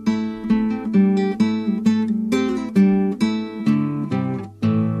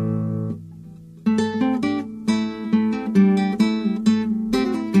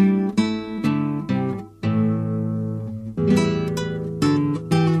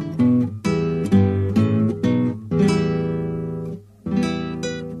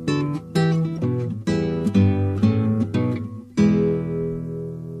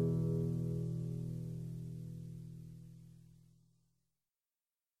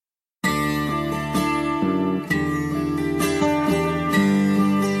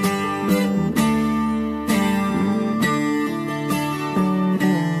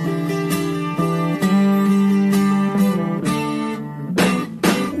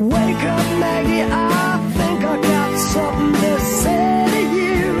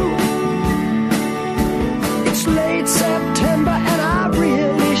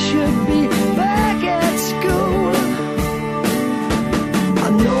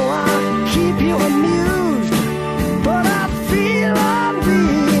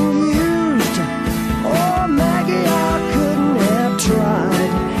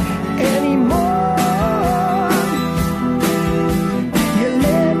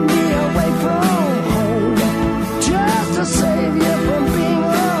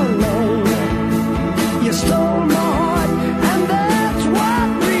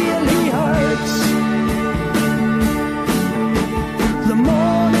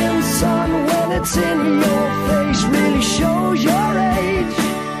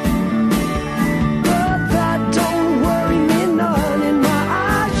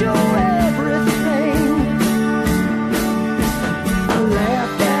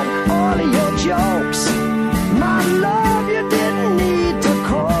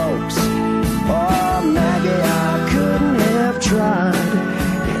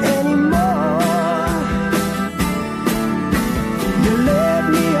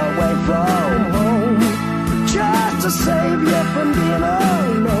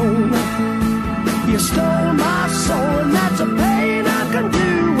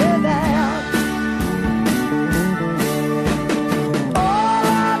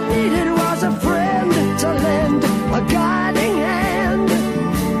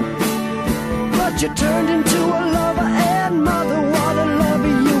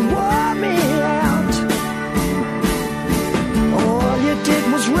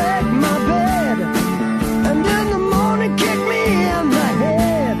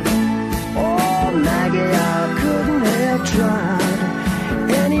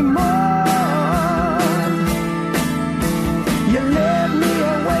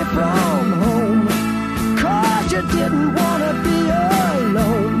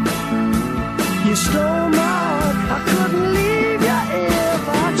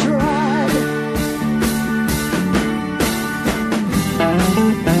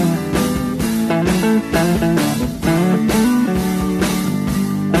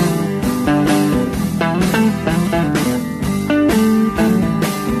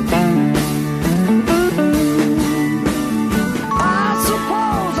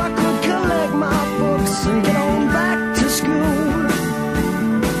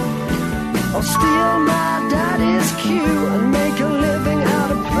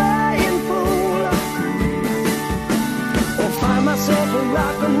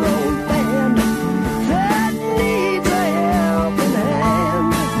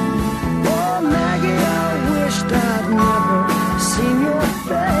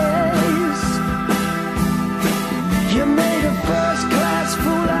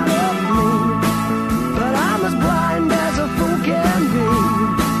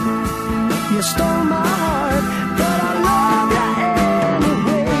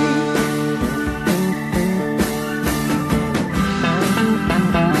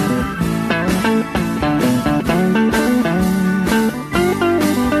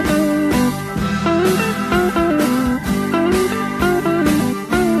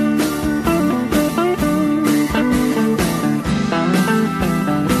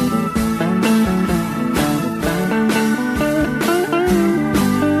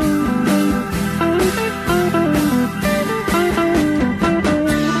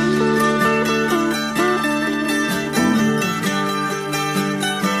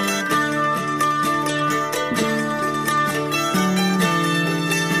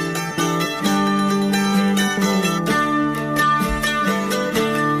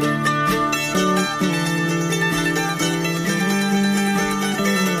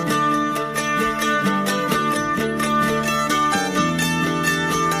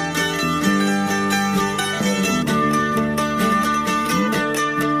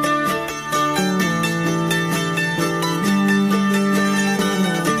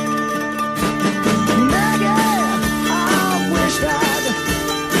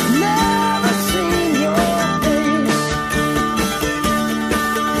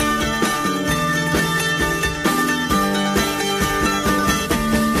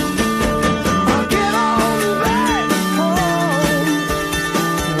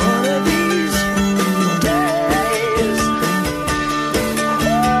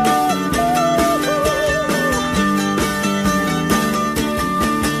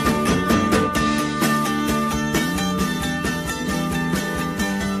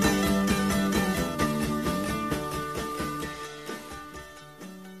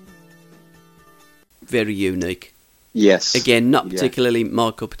 very unique. Yes. Again, not particularly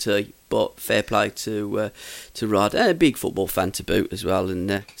my cup of tea, but fair play to Rod. A big football fan to boot as well,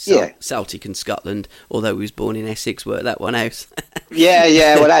 and Celtic and Scotland. Although he was born in Essex, worked that one out.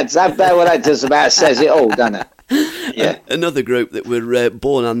 yeah. Well, that just about says it all, doesn't it? Yeah. Another group that were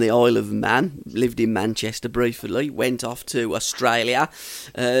born on the Isle of Man, lived in Manchester briefly, went off to Australia,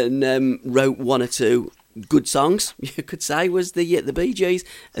 and wrote one or two good songs, you could say, was the Bee Gees.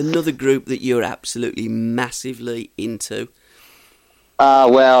 Another group that you're absolutely massively into.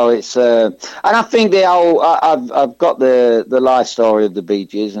 Well, it's and I think I've got the life story of the Bee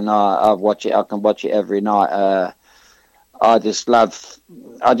Gees, and I watch it. I can watch it every night. I just love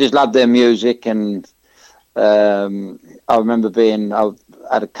their music, and I remember I've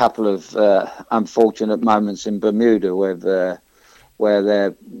had a couple of unfortunate moments in Bermuda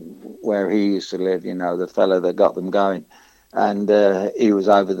where he used to live, the fellow that got them going, and he was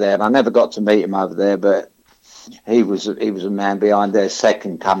over there, and I never got to meet him over there, but he was a man behind their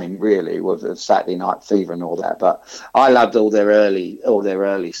second coming, really, with the Saturday Night Fever and all that. But I loved all their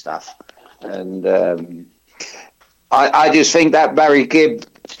early stuff, and I just think that Barry Gibb,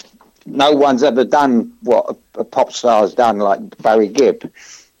 no one's ever done what a pop star has done like Barry Gibb,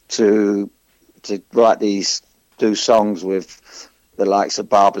 to do songs with the likes of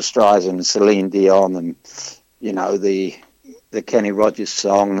Barbra Streisand and Celine Dion, and the Kenny Rogers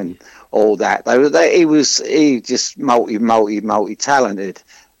song and all that. He just multi talented,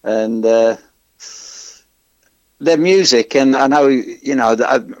 and their music. And I know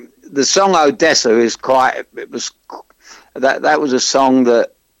the song Odessa is that was a song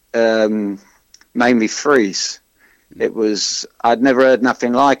that made me freeze. I'd never heard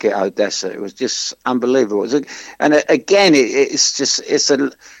nothing like it, Odessa. It was just unbelievable. When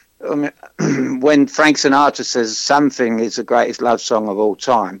Frank Sinatra says something is the greatest love song of all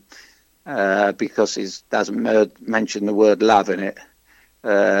time, because he doesn't mention the word love in it,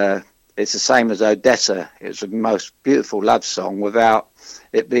 it's the same as Odessa. It's the most beautiful love song without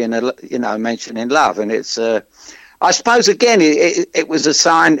it being mentioning love. And it's I suppose, again, it was a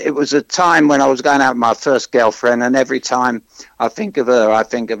sign. It was a time when I was going out with my first girlfriend, and every time I think of her, I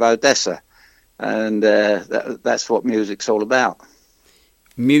think of Odessa. And that's what music's all about.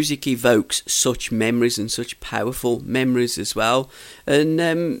 Music evokes such memories, and such powerful memories as well. And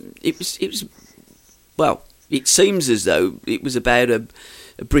it seems as though it was about a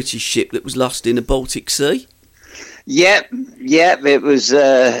British ship that was lost in the Baltic Sea. Yep. It was.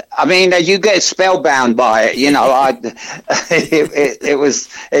 You get spellbound by it.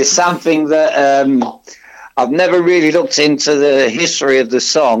 It's something that I've never really looked into the history of the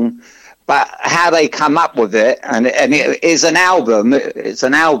song, but how they come up with it, and it is an album. It's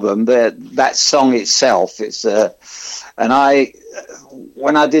an album, but that song itself,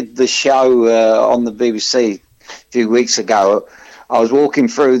 when I did the show on the BBC a few weeks ago, I was walking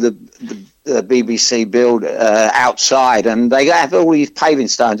through the BBC build outside, and they have all these paving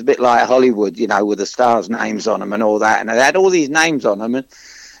stones, a bit like Hollywood, with the stars' names on them and all that. And they had all these names on them,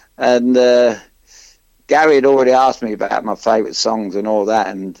 and Gary had already asked me about my favourite songs and all that,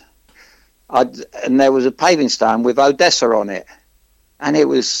 and there was a paving stone with Odessa on it, and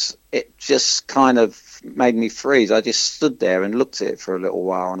it just kind of made me freeze. I just stood there and looked at it for a little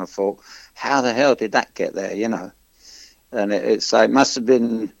while, and I thought, how the hell did that get there, And it must have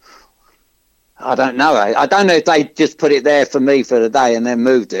been, I don't know. I don't know if they just put it there for me for the day and then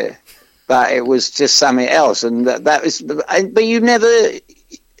moved it, but it was just something else. And that was, but you never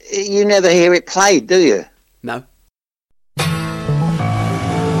hear it played, do you? No.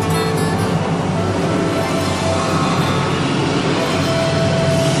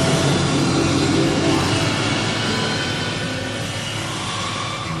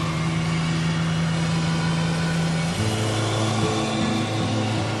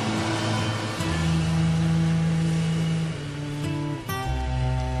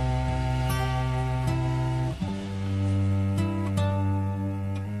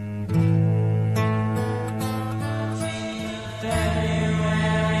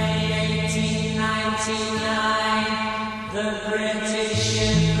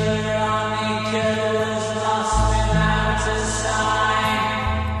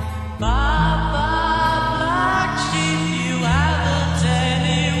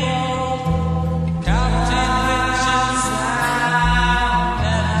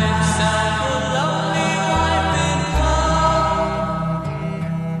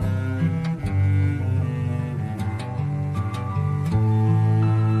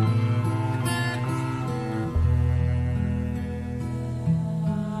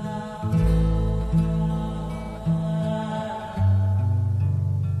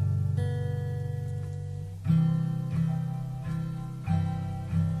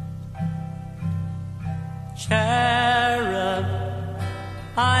 Cherub,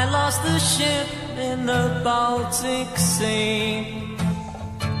 I lost the ship in the Baltic Sea.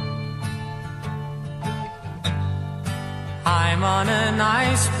 I'm on an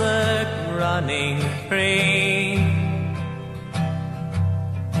iceberg running free.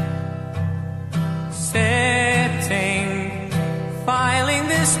 Sitting, filing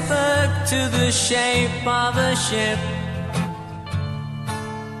this berg to the shape of a ship.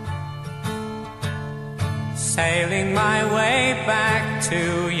 Sailing my way back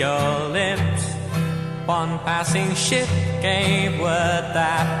to your lips. One passing ship gave word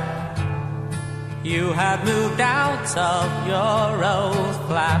that you had moved out of your old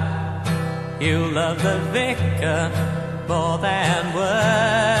flat. You love the vicar more than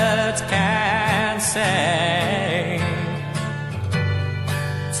words can say.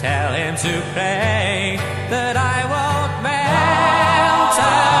 Tell him to pray that I won't melt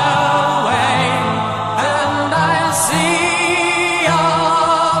away, and I'll see your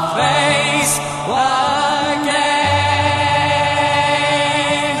face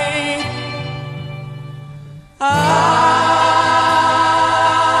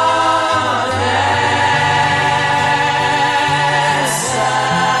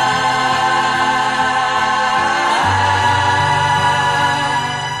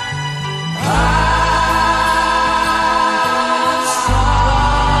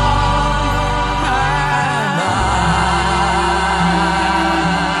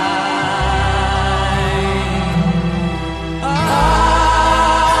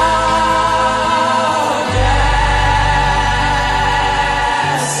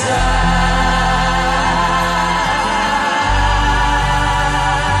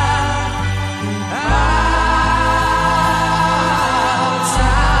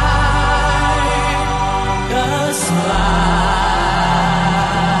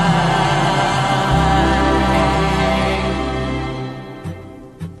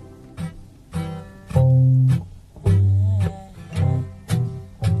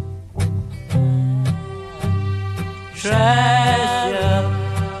treasure.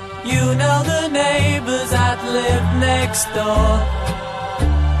 You know the neighbors that live next door.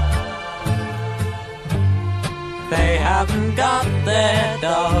 They haven't got their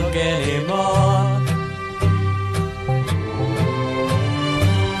dog anymore.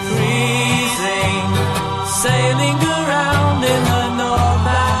 Freezing, sailing around in the North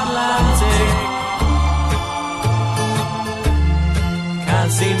Atlantic.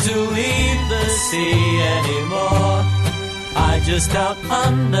 Can't seem to leave the sea anymore. I just don't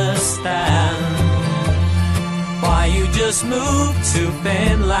understand why you just moved to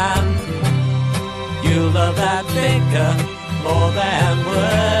Finland. You love that vicar more than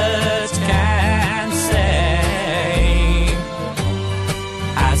words can say.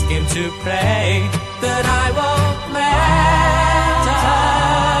 Ask him to pray that I won't melt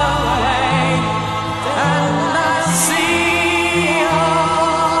away, and I see your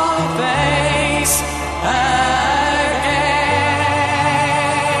face again.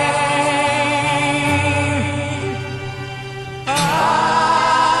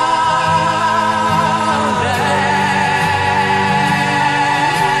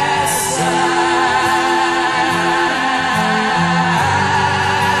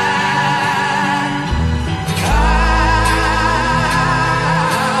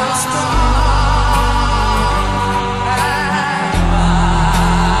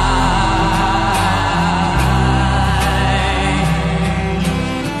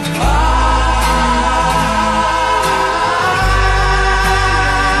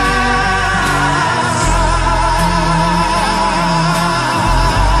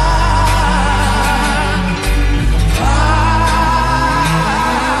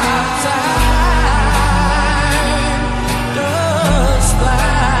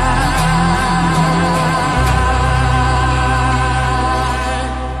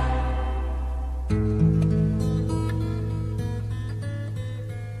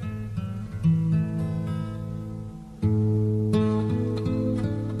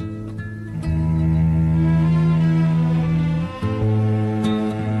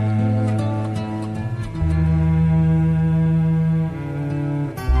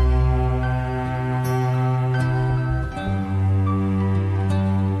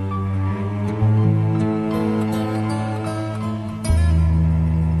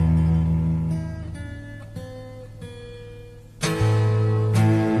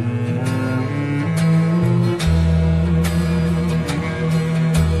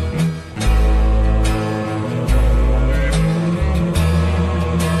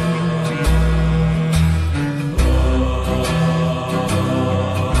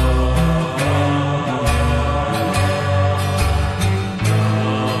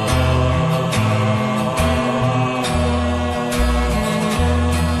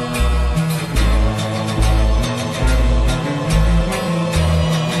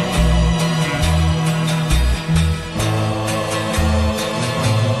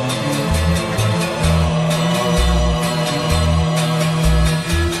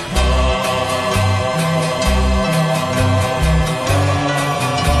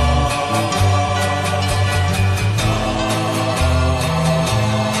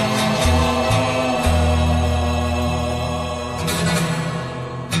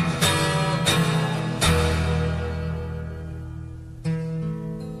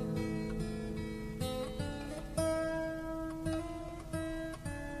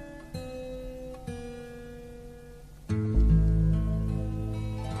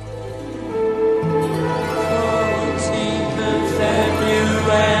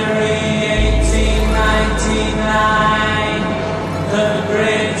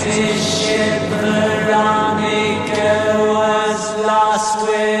 lost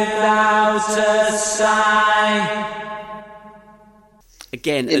without a sign.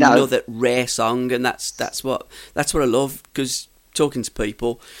 Again, another rare song, and that's what I love, because talking to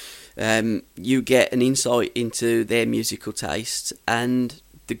people, you get an insight into their musical taste. And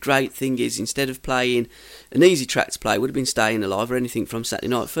the great thing is, instead of playing an easy track to play, would have been Staying Alive or anything from Saturday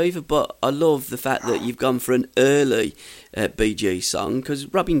Night Fever, but I love the fact that you've gone for an early Bee Gees song, because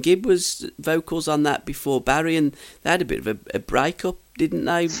Robin Gibb was vocals on that before Barry, and they had a bit of a breakup, didn't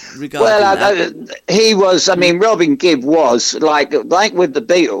they, regarding that? He was, I mean, Robin Gibb was, like with the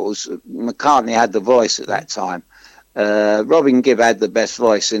Beatles, McCartney had the voice at that time. Robin Gibb had the best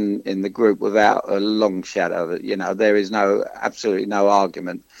voice in the group without a long shadow of it. There is absolutely no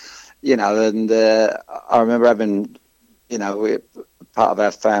argument. And I remember having, part of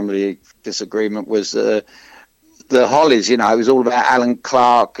our family disagreement was the Hollies. It was all about Alan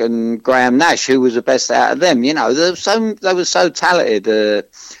Clark and Graham Nash, who was the best out of them. They were so talented.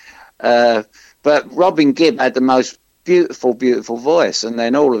 But Robin Gibb had the most beautiful voice, and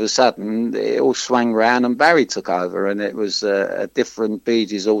then all of a sudden it all swung round and Barry took over, and it was a different Bee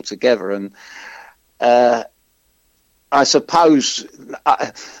Gees altogether. And I suppose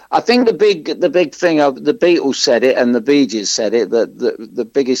I think the big thing of the Beatles said it and the Bee Gees said it, that the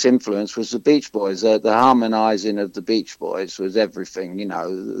biggest influence was the Beach Boys. The harmonising of the Beach Boys was everything.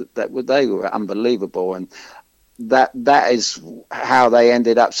 That they were unbelievable, and that is how they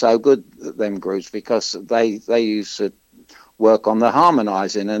ended up so good, them groups, because they used to work on the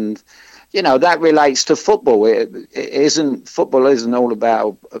harmonising. And that relates to football. Football isn't all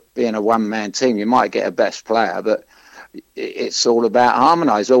about being a one-man team. You might get a best player, but it's all about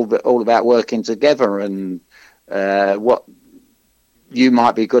harmonising, all about working together, and what you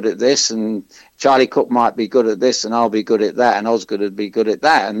might be good at this, and Charlie Cook might be good at this, and I'll be good at that, and Osgood would be good at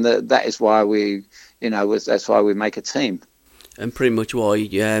that, and that is why that's why we make a team. And pretty much why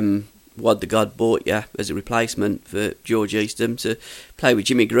Wad the God bought you as a replacement for George Eastham to play with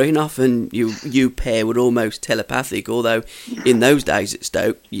Jimmy Greenough, and you pair were almost telepathic, although in those days at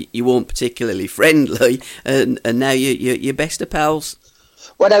Stoke you weren't particularly friendly, and now you're best of pals.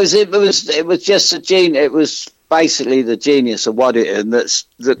 Well, it was just a gene. It was basically the genius of Waddington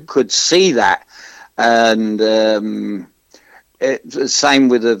that could see that, and it's the same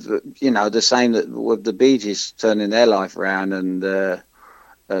with with the Bee Gees turning their life around, and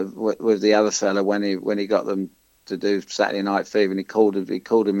with the other fella when he got them to do Saturday Night Fever, and he called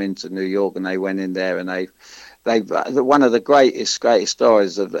them into New York, and they went in there, and they one of the greatest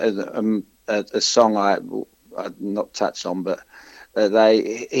stories of a song I'd not touched on, but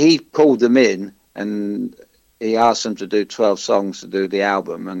he called them in, and he asked them to do 12 songs to do the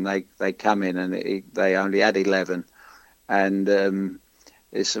album, and they come in, and they only had 11, and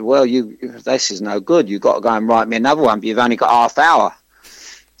he said, well, this is no good, you've got to go and write me another one, but you've only got half hour.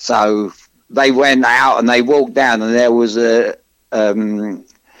 So they went out and they walked down, and there was an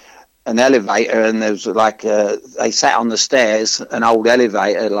elevator, and there was they sat on the stairs, an old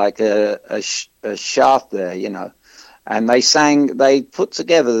elevator, like a shaft there, and they put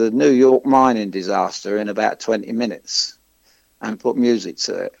together the New York mining disaster in about 20 minutes and put music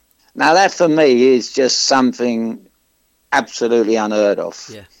to it. Now that for me is just something absolutely unheard of.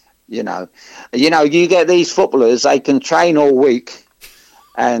 Yeah. You get these footballers, they can train all week,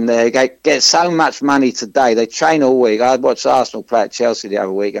 and they get so much money today. They train all week. I watched Arsenal play at Chelsea the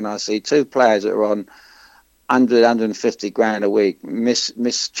other week, and I see two players that are on 150 grand a week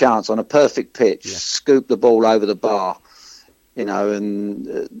miss chance on a perfect pitch, scoop the ball over the bar, and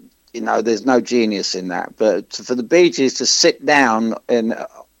there's no genius in that. But for the Bee Gees to sit down and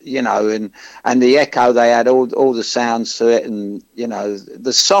the echo, they had all the sounds to it, and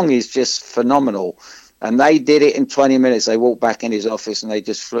the song is just phenomenal. And they did it in 20 minutes. They walked back in his office and they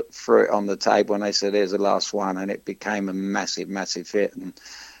just threw it on the table, and they said, here's the last one. And it became a massive, massive hit. And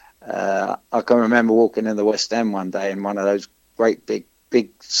I can remember walking in the West End one day in one of those great big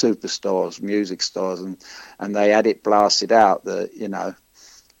superstores, music stores, and they had it blasted out, the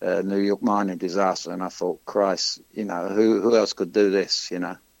New York mining disaster. And I thought, Christ, who else could do this,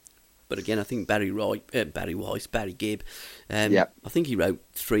 But again, I think Barry Gibb, I think he wrote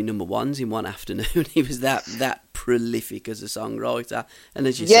 3 number ones in one afternoon. He was that prolific as a songwriter, and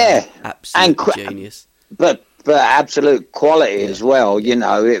as you say, absolute genius. But absolute quality as well.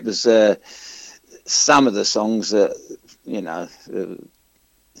 It was some of the songs that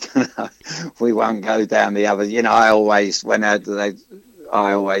we won't go down the other. I always I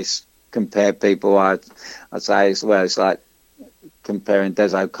always compare people. I'd say as well. It's like comparing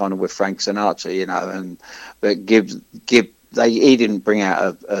Des O'Connor with Frank Sinatra, but Gibb, he didn't bring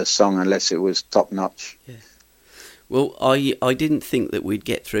out a song unless it was top notch. Yeah. Well, I didn't think that we'd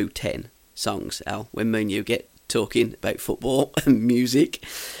get through 10 songs, Al, when me and you get talking about football and music.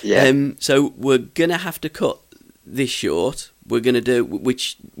 Yeah. So we're going to have to cut this short. We're going to do,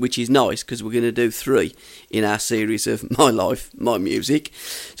 which is nice, because we're going to do 3 in our series of My Life, My Music.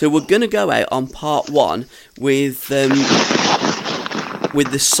 So we're going to go out on part 1 with the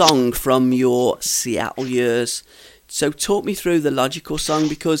song from your Seattle years. So talk me through the Logical song,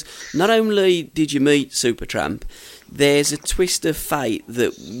 because not only did you meet Supertramp, there's a twist of fate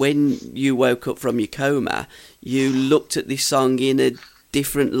that when you woke up from your coma, you looked at this song in a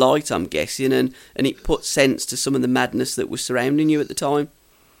different light, I'm guessing, and it put sense to some of the madness that was surrounding you at the time.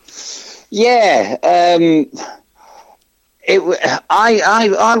 Yeah,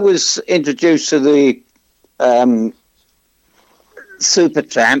 I was introduced to the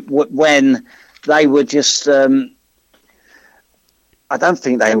Supertramp when they were just. I don't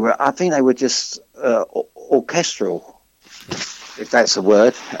think they were. I think they were just orchestral, if that's a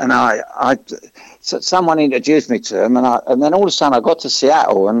word. And so someone introduced me to them, and then all of a sudden I got to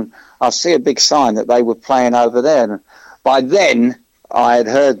Seattle, and I see a big sign that they were playing over there. And by then I'd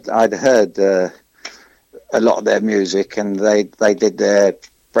heard a lot of their music, and they did their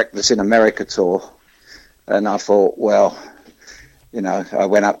Breakfast in America tour, and I thought, well, I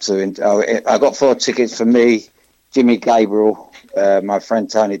went up to. I got 4 tickets for me, Jimmy Gabriel, my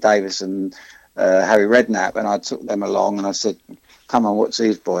friend Tony Davis, and Harry Redknapp, and I took them along, and I said, come on, what's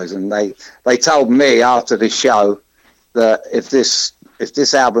these boys? And they told me after the show that if this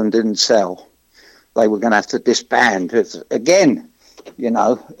album didn't sell, they were going to have to disband again, and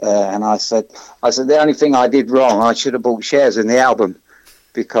I said the only thing I did wrong, I should have bought shares in the album,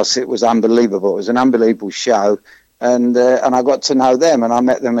 because it was unbelievable. It was an unbelievable show. And I got to know them, and I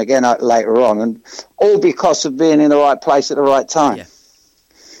met them again later on, and all because of being in the right place at the right time. Yeah.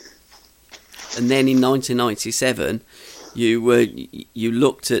 And then in 1997, you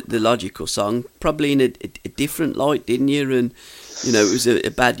looked at the Logical song probably in a different light, didn't you? And it was a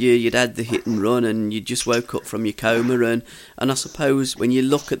bad year. You'd had the hit and run, and you just woke up from your coma, and I suppose when you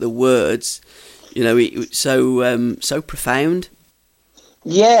look at the words, it was so profound.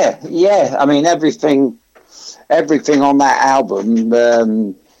 Yeah. I mean, everything on that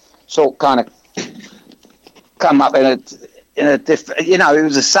album sort of kind of come up in a different, it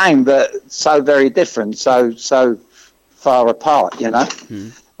was the same but so very different, so far apart,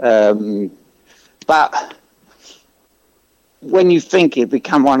 but when you think it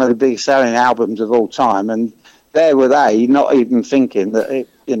become one of the biggest selling albums of all time, and there were they not even thinking that they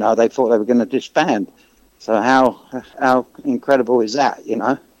thought they were going to disband. So how incredible is that,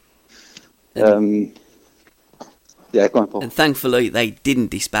 Yeah, go on, Paul. And thankfully they didn't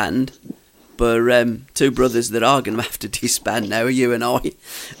disband, but 2 brothers that are going to have to disband now are you and I,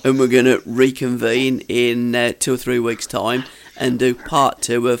 and we're going to reconvene in 2 or 3 weeks' time and do part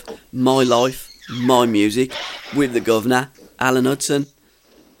 2 of My Life, My Music with the Governor, Alan Hudson.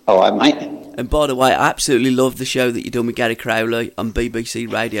 All right, mate. And by the way, I absolutely love the show that you done with Gary Crowley on BBC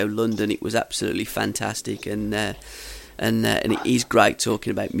Radio London. It was absolutely fantastic, and it is great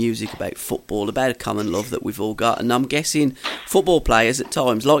talking about music, about football, about a common love that we've all got. And I'm guessing football players at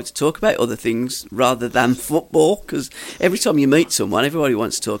times like to talk about other things rather than football, because every time you meet someone, everybody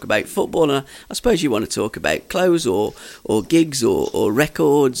wants to talk about football. And I suppose you want to talk about clothes or gigs or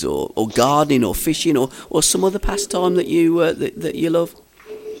records or gardening or fishing or some other pastime that you love.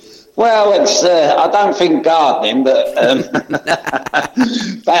 Well, it's I don't think gardening, but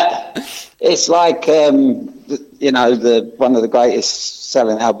but it's like one of the greatest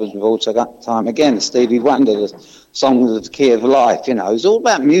selling albums of all time. Again, Stevie Wonder, the song of the Key of Life. It's all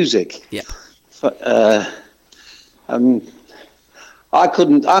about music. Yeah. I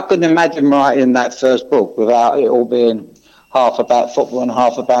couldn't imagine writing that first book without it all being half about football and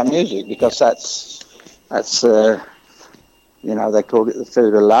half about music, because that's. They call it the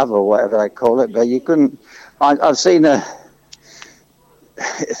food of love or whatever they call it, but you couldn't. I've seen they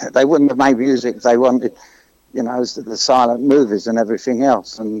wouldn't have made music if they wanted, the silent movies and everything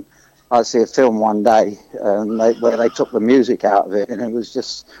else. And I see a film one day where they took the music out of it, and it was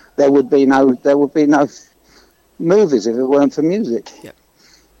just there would be no movies if it weren't for music. Yeah.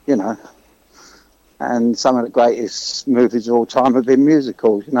 And some of the greatest movies of all time have been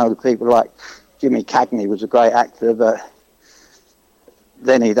musicals. The people like Jimmy Cagney was a great actor, but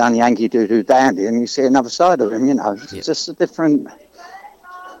then he done Yankee Doodle Dandy, and you see another side of him. It's just a different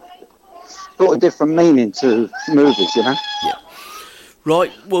meaning to movies. Yeah.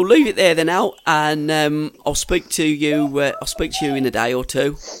 Right, we'll leave it there then, Al, and I'll speak to you. I'll speak to you in a day or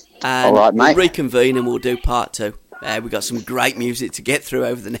two, and all right, mate. We'll reconvene and we'll do part 2. We've got some great music to get through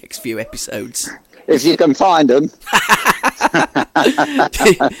over the next few episodes. if you can find them.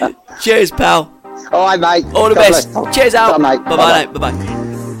 Cheers, pal. All right, mate. All the God best. bless. Cheers out. Bye, mate. Bye-bye, mate. Bye-bye.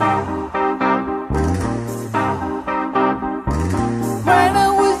 When I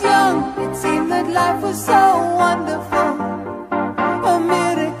was young, it seemed that life was so wonderful, a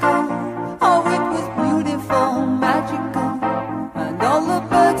miracle. Oh, it was beautiful, magical, and all the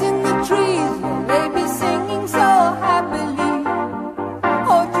birds in the trees, well, they be singing so happily,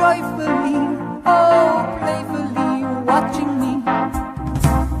 oh, joyfully, oh, playfully, watching me.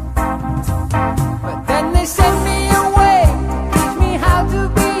 But then they sent me away, teach me how to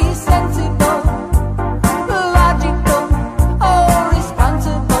be sensible, logical, oh,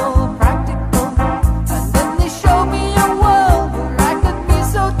 responsible, practical. And then they showed me a world where I could be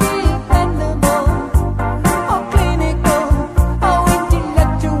so dependable, oh, clinical, oh,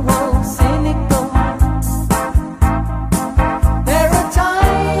 intellectual, cynical. There are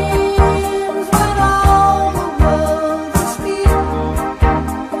times when all the world's asleep,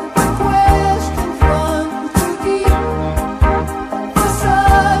 the questions run too deep for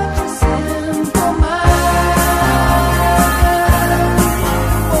such a simple mind.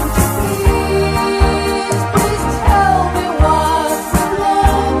 Won't you please tell me what's the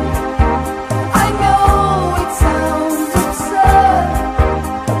plan? I know it sounds absurd,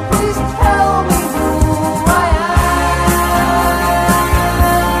 but please tell me who I am.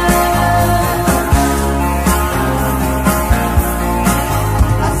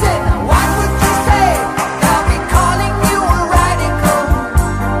 I said, now what would you say? They'll be calling you a radical,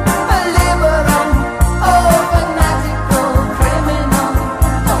 a liberal, oh, fanatical, criminal.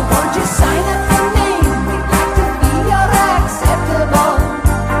 Oh, won't you sign up your name? We'd like to be your acceptable,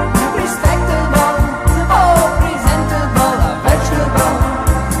 respectable, oh, presentable, a vegetable.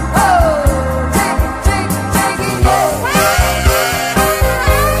 Oh, take it, yeah.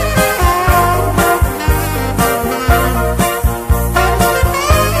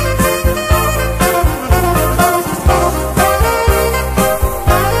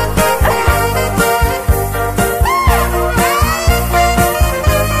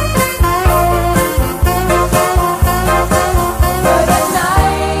 But at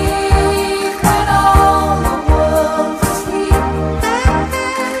night, when all the world's asleep,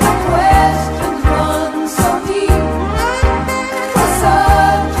 the questions run so deep for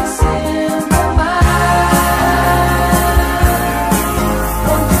such a simple mind.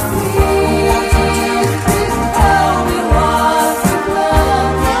 Won't you please tell me what's the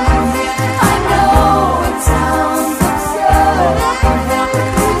plan? I know it sounds absurd, but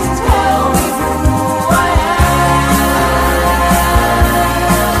please tell me who I am.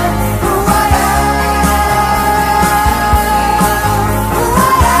 Who I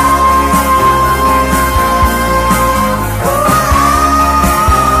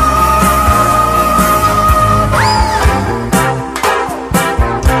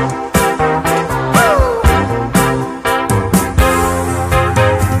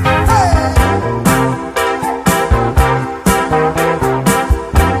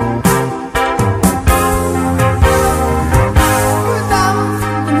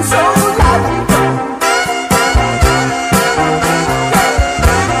am so logical.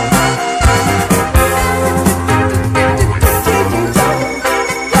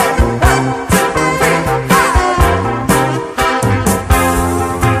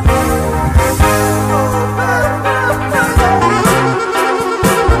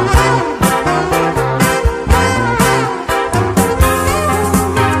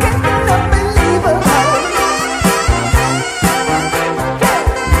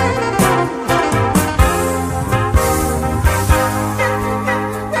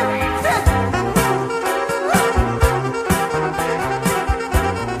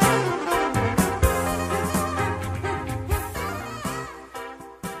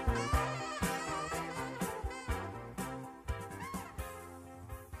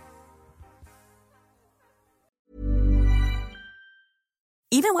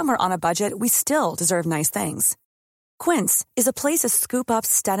 Even when we're on a budget, we still deserve nice things. Quince is a place to scoop up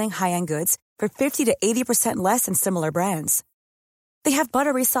stunning high-end goods for 50 to 80% less than similar brands. They have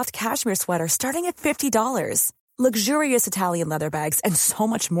buttery soft cashmere sweaters starting at $50, luxurious Italian leather bags, and so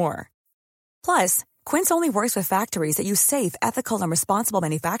much more. Plus, Quince only works with factories that use safe, ethical, and responsible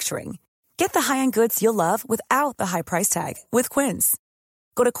manufacturing. Get the high-end goods you'll love without the high price tag with Quince.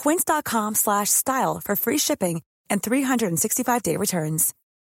 Go to quince.com/style for free shipping and 365-day returns.